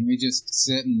stud. Can we just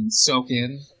sit and soak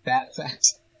in that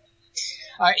fact?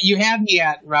 You had me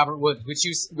at Robert Woods, which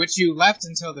you left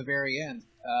until the very end.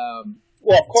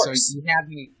 Well, of course. So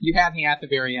you had me at the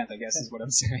very end, I guess is what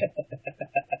I'm saying.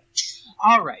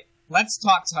 All right, let's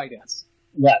talk tight ends.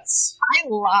 Let's. I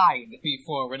lied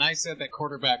before when I said that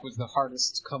quarterback was the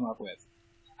hardest to come up with.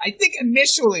 I think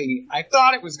initially I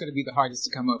thought it was going to be the hardest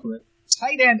to come up with.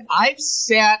 Tight end, I've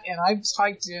sat and I've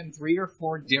typed in 3 or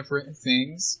 4 different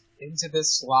things into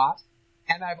this slot,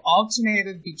 and I've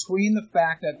alternated between the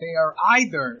fact that they are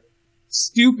either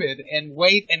stupid and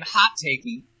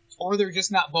hot-takey, or they're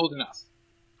just not bold enough.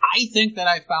 I think that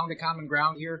I found a common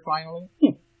ground here finally.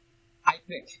 I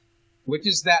think. Which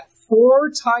is that 4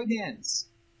 tight ends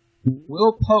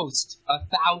will post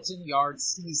 1,000-yard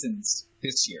seasons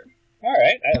this year. All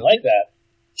right, I like that.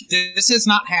 This has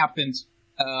not happened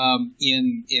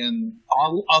in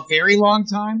a very long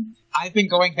time. I've been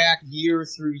going back year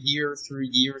through year through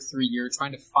year through year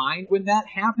trying to find when that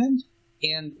happened,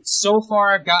 and so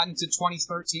far I've gotten to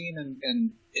 2013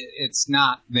 and it's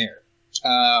not there.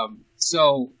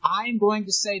 So I'm going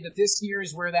to say that this year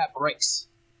is where that breaks.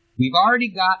 We've already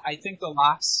got, I think, the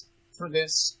locks for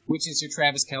this, which is your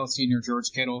Travis Kelce and your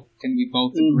George Kittle. Can we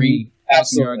both agree?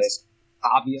 Absolutely.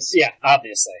 obvious. Yeah,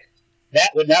 obviously.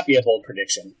 That would not be a bold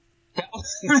prediction. That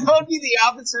would be the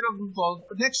opposite of a bold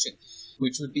prediction,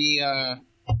 which would be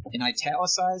an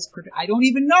italicized prediction. I don't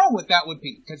even know what that would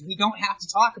be, because we don't have to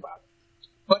talk about it.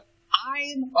 But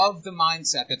I'm of the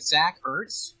mindset that Zach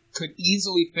Ertz could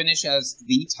easily finish as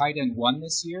the tight end 1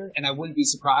 this year, and I wouldn't be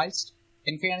surprised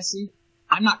in fantasy.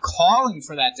 I'm not calling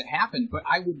for that to happen, but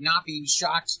I would not be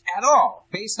shocked at all,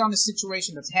 based on the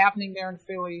situation that's happening there in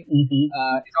Philly.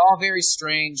 It's all very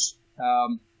strange.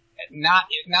 Not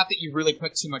that you really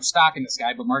put too much stock in this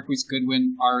guy, but Marquise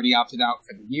Goodwin already opted out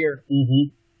for the year.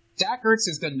 Zach Ertz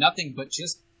has done nothing but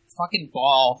just fucking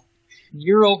ball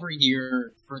year over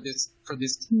year for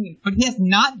this team, but he has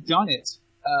not done it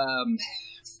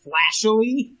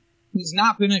flashily. He's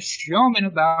not been a showman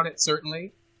about it,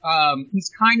 certainly.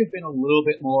 He's kind of been a little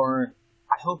bit more,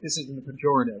 I hope this isn't a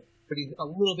pejorative, but he's a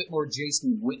little bit more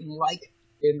Jason Witten-like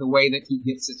in the way that he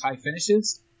gets his high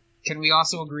finishes. Can we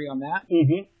also agree on that?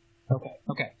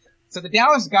 Okay. So the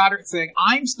Dallas Goedert thing,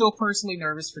 I'm still personally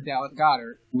nervous for Dallas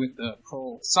Goedert with the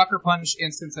whole sucker punch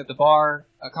instance at the bar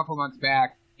a couple months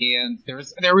back, and there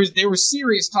was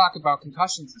serious talk about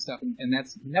concussions and stuff, and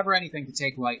that's never anything to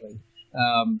take lightly,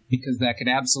 because that could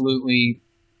absolutely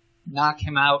knock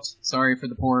him out. Sorry for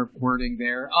the poor wording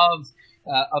there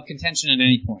of contention at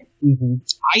any point.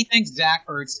 I think Zach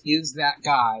Ertz is that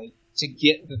guy to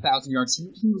get the 1,000 yards.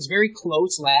 He was very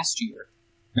close last year.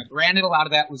 Now, granted, a lot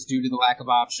of that was due to the lack of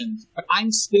options, but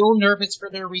I'm still nervous for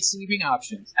their receiving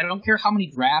options. I don't care how many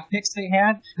draft picks they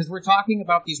had, because we're talking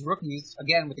about these rookies,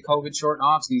 again, with the COVID-shortened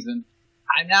offseason.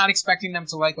 I'm not expecting them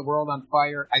to light the world on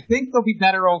fire. I think they'll be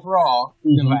better overall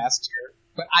than last year,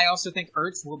 but I also think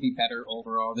Ertz will be better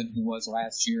overall than he was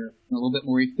last year, and a little bit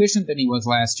more efficient than he was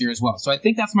last year as well. So I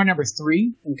think that's my number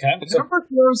 3. Okay. But number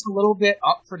 4 is a little bit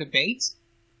up for debate.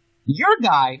 Your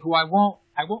guy, who I won't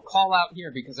call out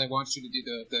here because I want you to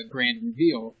do the grand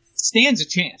reveal, stands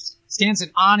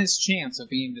an honest chance of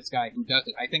being this guy who does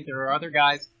it. I think there are other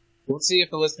guys. We'll see if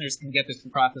the listeners can get this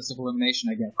from process of elimination,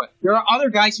 I guess. But there are other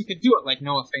guys who could do it, like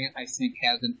Noah Fant, I think,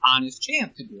 has an honest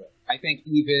chance to do it. I think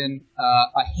even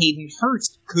a Hayden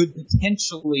Hurst could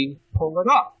potentially pull it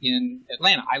off in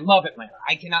Atlanta. I love Atlanta.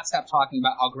 I cannot stop talking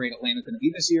about how great Atlanta's going to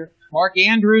be this year. Mark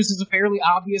Andrews is a fairly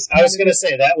obvious candidate. I was going to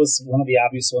say, that was one of the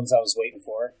obvious ones I was waiting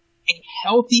for. A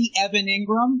healthy Evan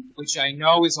Ingram, which I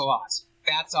know is a lot.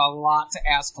 That's a lot to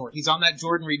ask for. He's on that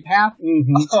Jordan Reed path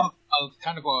of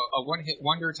kind of a one-hit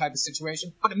wonder type of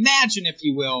situation. But imagine, if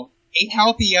you will, a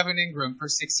healthy Evan Ingram for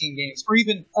 16 games, or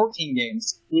even 14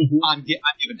 games on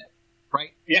given it,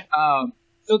 right? Yeah.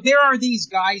 So there are these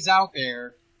guys out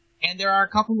there, and there are a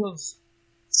couple of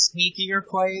sneakier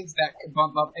plays that could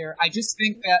bump up there. I just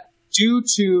think that due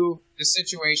to the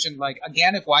situation, like,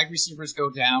 again, if wide receivers go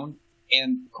down,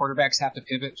 and quarterbacks have to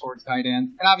pivot towards tight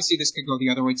end. And obviously this could go the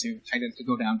other way too. Tight ends could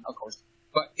go down, of course.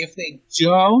 But if they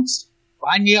don't,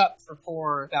 line me up for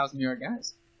 4,000-yard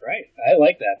guys. Right. I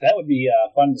like that. That would be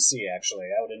fun to see, actually.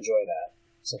 I would enjoy that.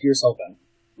 So here's hoping.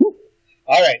 Woo.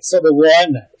 All right, so the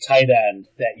one tight end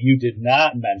that you did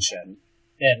not mention,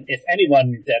 and if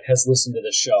anyone that has listened to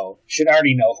the show should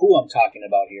already know who I'm talking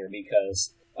about here,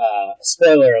 because,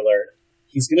 spoiler alert,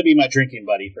 he's going to be my drinking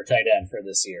buddy for tight end for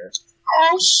this year.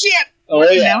 Oh, shit! Oh,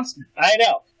 yeah. I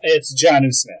know. It's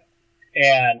Jonnu Smith.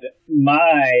 And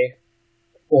my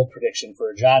bold prediction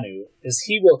for Jonnu is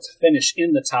he will finish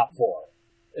in the top 4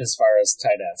 as far as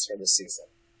tight ends for this season.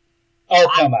 Oh,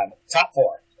 come on. Top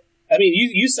 4. I mean,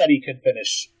 you said he could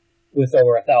finish with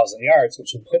over 1,000 yards,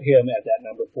 which would put him at that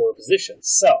number 4 position.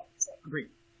 So, agreed.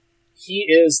 He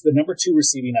is the number 2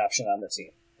 receiving option on the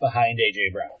team, behind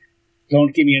A.J. Brown.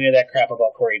 Don't give me any of that crap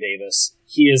about Corey Davis.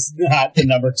 He is not the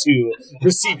number 2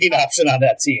 receiving option on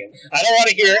that team. I don't want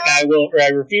to hear it, and I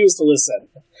refuse to listen.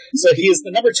 So he is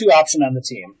the number 2 option on the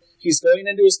team. He's going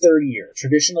into his 3rd year.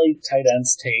 Traditionally, tight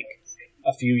ends take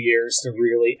a few years to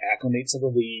really acclimate to the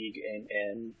league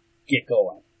and get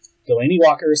going. Delaney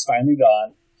Walker is finally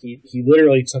gone. He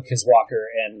literally took his walker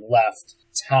and left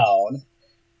town.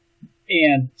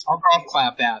 And I'll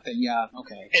clap that. Yeah,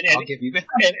 okay. I'll give you that.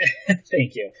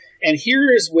 Thank you. And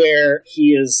here is where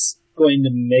he is going to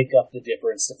make up the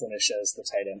difference to finish as the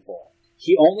tight end 4.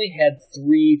 He only had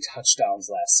 3 touchdowns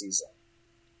last season.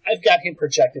 I've got him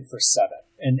projected for 7.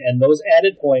 And those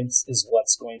added points is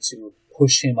what's going to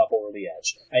push him up over the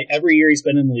edge. Every year he's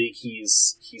been in the league,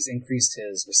 he's increased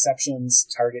his receptions,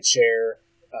 target share,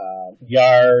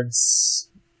 yards.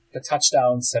 The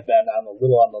touchdowns have been a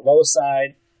little on the low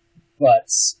side. But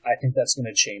I think that's going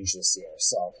to change this year.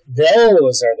 So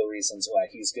those are the reasons why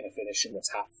he's going to finish in the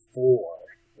top 4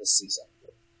 this season.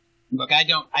 Look, I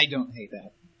don't hate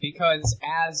that. because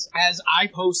as I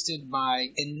posted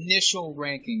my initial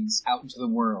rankings out into the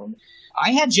world,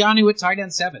 I had Jonnu at tight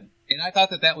end 7, and I thought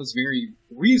that was very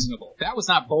reasonable. That was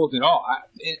not bold at all.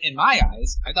 In my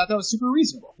eyes, I thought that was super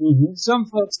reasonable. Mm-hmm. Some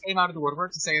folks came out of the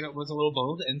woodwork to say that it was a little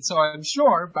bold, and so I'm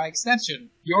sure, by extension,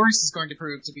 yours is going to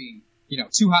prove to be,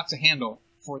 too hot to handle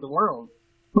for the world.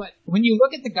 But when you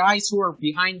look at the guys who are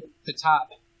behind the top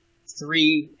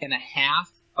 3.5,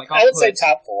 like I would say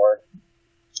top 4.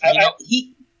 But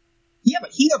he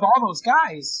of all those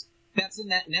guys that's in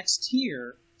that next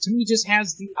tier, to me, just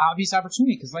has the obvious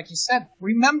opportunity. Because, like you said,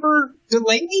 remember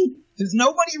Delaney? Does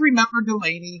nobody remember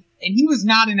Delaney? And he was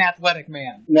not an athletic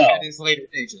man at his later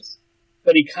stages.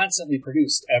 But he constantly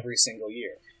produced every single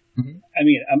year. Mm-hmm. I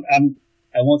mean,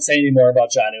 I won't say any more about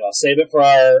Jonnu. I'll save it for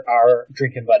our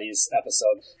Drinking Buddies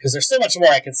episode because there's so much more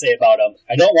I can say about him.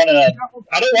 I don't want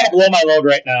to blow my load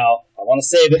right now. I want to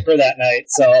save it for that night,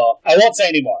 so I won't say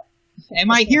any more.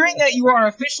 Am I hearing that you are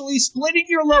officially splitting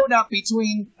your load up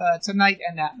between tonight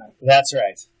and that night? That's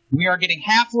right. We are getting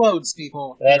half loads,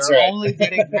 people. That's we are right. only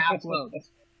getting half loads.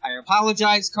 I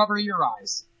apologize. Cover your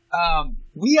eyes.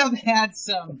 We have had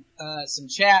some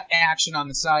chat action on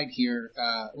the side here.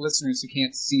 Listeners who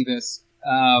can't see this.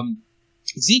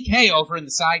 ZK over in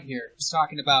the side here is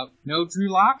talking about no Drew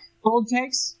Lock bold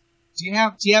takes. Do you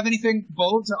have anything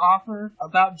bold to offer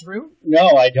about Drew?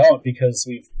 No, I don't, because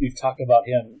we've talked about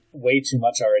him way too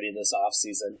much already this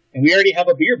offseason, and we already have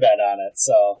a beer bet on it.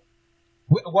 So,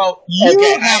 well,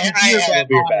 you have a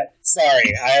beer bet.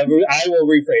 Sorry, I will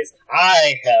rephrase.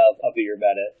 I have a beer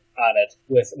bet on it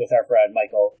with our friend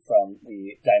Michael from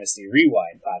the Dynasty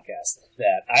Rewind podcast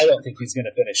that I don't think he's going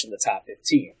to finish in the top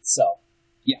 15. So.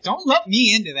 Yeah, don't let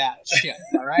me into that shit,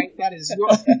 all right? That is your...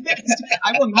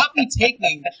 I will not be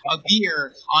taking a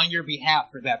beer on your behalf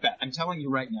for that bet. I'm telling you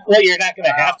right now. Well, you're not going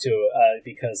to have to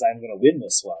because I'm going to win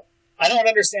this one. I don't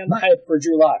understand the hype for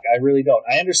Drew Lock. I really don't.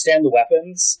 I understand the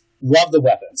weapons. Love the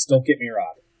weapons. Don't get me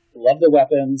wrong. Love the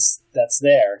weapons that's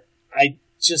there. I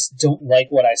just don't like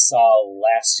what I saw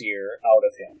last year out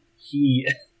of him. He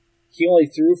only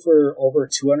threw for over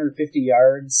 250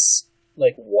 yards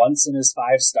like once in his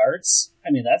 5 starts. I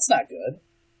mean, that's not good.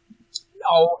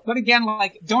 No, but again,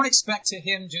 don't expect to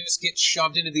him just get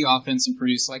shoved into the offense and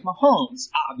produce like Mahomes,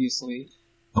 obviously.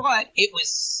 But it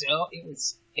was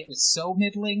so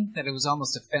middling that it was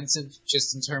almost offensive,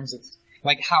 just in terms of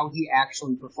like how he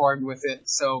actually performed with it.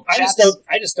 So I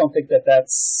just don't think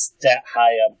that's that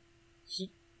high up.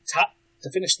 To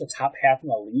finish the top half in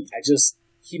the league.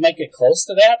 He might get close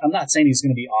to that. I'm not saying he's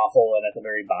going to be awful and at the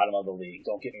very bottom of the league.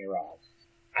 Don't get me wrong.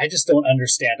 I just don't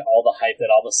understand all the hype that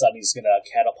all of a sudden he's going to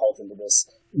catapult into this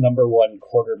number 1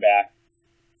 quarterback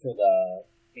for the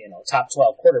top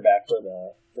 12 quarterback for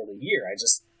the year. I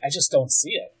just don't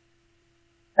see it.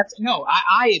 No,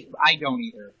 I don't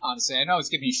either. Honestly, I know it's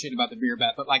giving you shit about the beer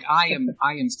bet, but I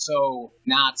am so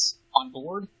not on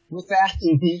board with that.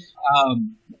 Mm-hmm.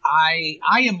 I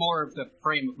am more of the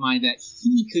frame of mind that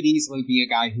he could easily be a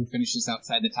guy who finishes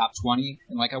outside the top 20,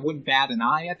 and I wouldn't bat an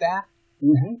eye at that.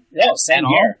 Mm-hmm. Yeah, same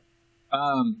here.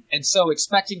 And so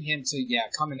expecting him to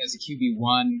come in as a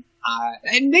QB1,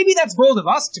 and maybe that's bold of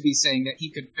us to be saying that he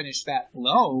could finish that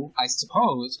low, I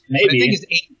suppose. Maybe. But I think his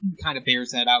ADP kind of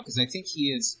bears that out because I think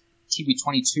he is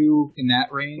QB22 in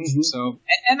that range. Mm-hmm. So,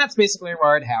 and that's basically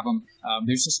where I'd have him.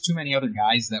 There's just too many other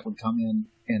guys that would come in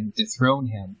and dethrone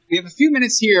him. We have a few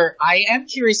minutes here. I am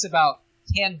curious about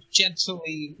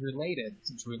tangentially related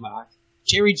to Drew Lock,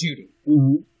 Jerry Jeudy.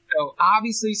 Mm-hmm. So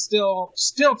obviously still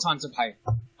tons of hype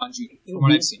on Jeudy from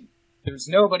what I've seen. There's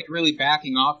nobody really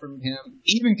backing off from him,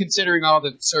 even considering all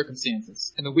the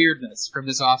circumstances and the weirdness from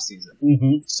this offseason.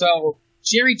 Mm-hmm. So,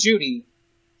 Jerry Jeudy,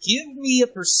 give me a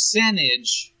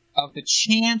percentage of the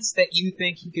chance that you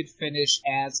think he could finish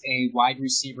as a wide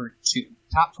receiver 2,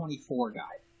 top 24 guy.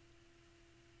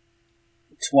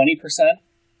 20%?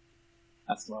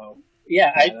 That's low.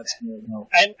 Yeah, that's really low.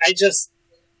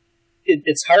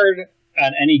 It's hard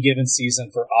on any given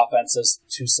season for offenses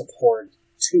to support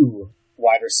 2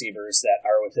 wide receivers that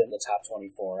are within the top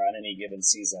 24 on any given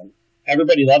season.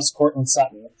 Everybody loves Courtland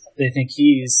Sutton. They think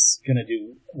he's going to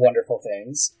do wonderful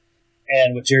things.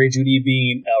 And with Jerry Jeudy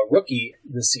being a rookie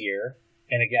this year,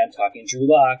 and again, talking Drew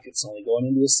Lock, it's only going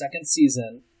into his 2nd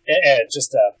season.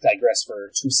 Just to digress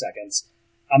for 2 seconds,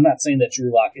 I'm not saying that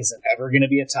Drew Lock isn't ever going to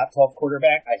be a top 12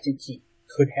 quarterback. I think he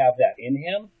could have that in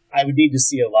him. I would need to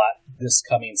see a lot this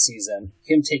coming season,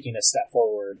 him taking a step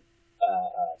forward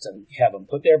to have him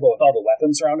put there, but with all the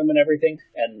weapons around him and everything,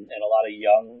 and a lot of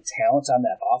young talent on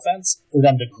that offense, for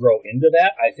them to grow into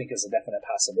that, I think is a definite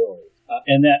possibility.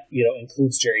 And that,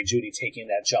 includes Jerry Jeudy taking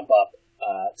that jump up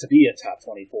to be a top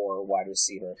 24 wide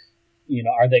receiver.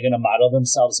 Are they going to model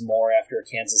themselves more after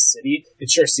Kansas City? It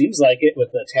sure seems like it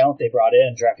with the talent they brought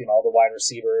in, drafting all the wide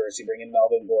receivers. You bring in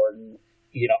Melvin Gordon.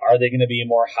 Are they going to be a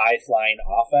more high-flying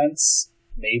offense?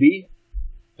 Maybe.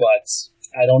 But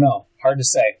I don't know. Hard to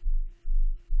say.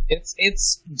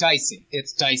 It's dicey.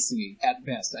 It's dicey at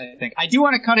best, I think. I do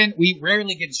want to cut in. We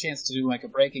rarely get a chance to do like a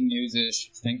breaking news-ish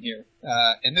thing here.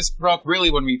 And this broke really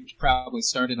when we probably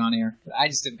started on air. I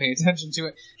just didn't pay attention to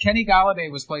it. Kenny Golladay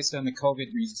was placed on the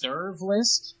COVID reserve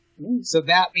list. So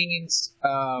that means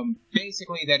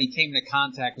basically that he came into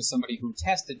contact with somebody who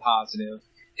tested positive.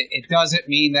 It doesn't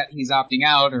mean that he's opting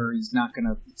out or he's not going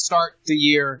to start the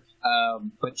year,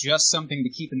 but just something to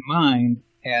keep in mind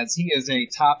as he is a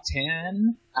top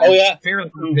 10. Oh, yeah. Fairly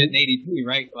fit in ADP,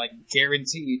 right? Like,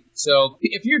 guaranteed. So,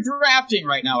 if you're drafting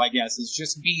right now, I guess, is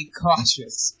just be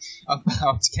cautious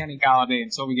about Kenny Golladay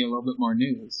until we get a little bit more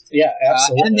news. Yeah,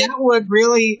 absolutely. And that would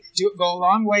really go a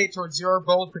long way towards your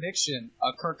bold prediction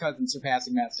of Kirk Cousins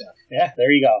surpassing Matt Stafford. Yeah,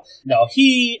 there you go. No,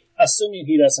 assuming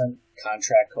he doesn't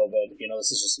contract COVID,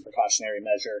 this is just a precautionary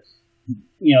measure.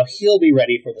 He'll be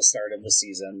ready for the start of the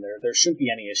season. There shouldn't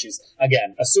be any issues.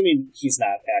 Again, assuming he's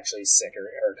not actually sick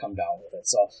or come down with it.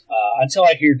 So until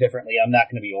I hear differently, I'm not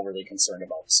going to be overly concerned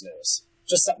about this news.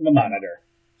 Just something to monitor.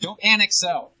 Don't panic,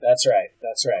 so. That's right.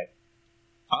 That's right.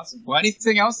 Awesome. Well,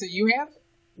 anything else that you have?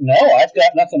 No, I've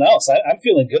got nothing else. I'm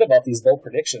feeling good about these bold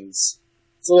predictions.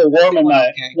 It's a little warm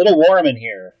little warm in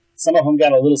here. Some of them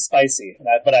got a little spicy,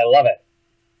 but I love it.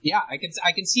 Yeah, I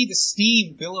can see the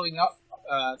steam billowing up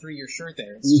through your shirt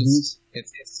there. It's just,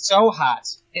 it's so hot.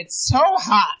 It's so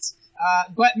hot.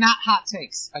 But not hot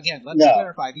takes. Again, let's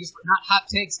clarify. These were not hot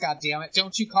takes, goddammit.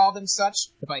 Don't you call them such.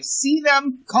 If I see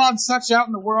them called such out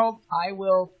in the world, I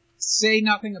will say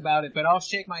nothing about it, but I'll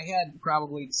shake my head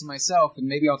probably to myself, and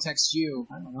maybe I'll text you.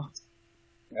 I don't know.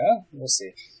 Yeah, we'll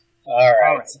see. All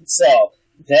right. So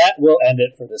that will end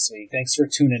it for this week. Thanks for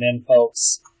tuning in,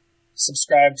 folks.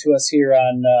 Subscribe to us here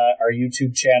on our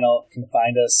YouTube channel. You can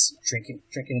find us, Drinking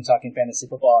and Talking Fantasy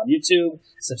Football on YouTube.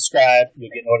 Subscribe. You'll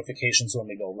get notifications when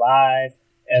we go live.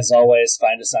 As always,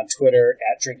 find us on Twitter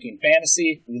at Drinking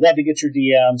Fantasy. We'd love to get your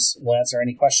DMs. We'll answer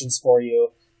any questions for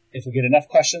you. If we get enough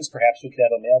questions, perhaps we could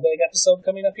have a mailbag episode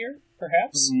coming up here,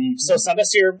 perhaps. Mm-hmm. So send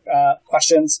us your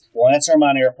questions. We'll answer them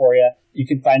on air for you. You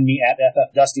can find me at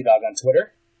FFDustyDog on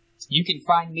Twitter. You can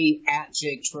find me at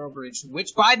Jake Trowbridge,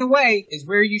 which, by the way, is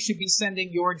where you should be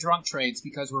sending your drunk trades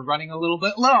because we're running a little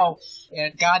bit low.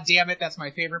 And God damn it, that's my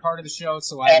favorite part of the show,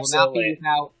 so I will not be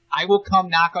without. I will come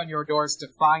knock on your doors to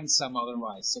find some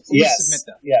otherwise. So please submit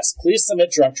them. Yes, please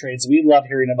submit drunk trades. We love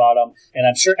hearing about them, and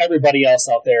I'm sure everybody else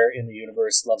out there in the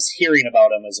universe loves hearing about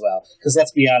them as well. Because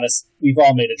let's be honest, we've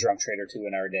all made a drunk trade or two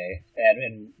in our day,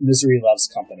 and misery loves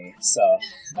company. So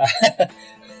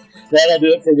that'll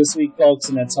do it for this week, folks.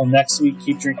 And until next week,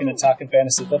 keep drinking and talking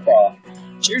fantasy football.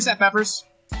 Cheers, FFers.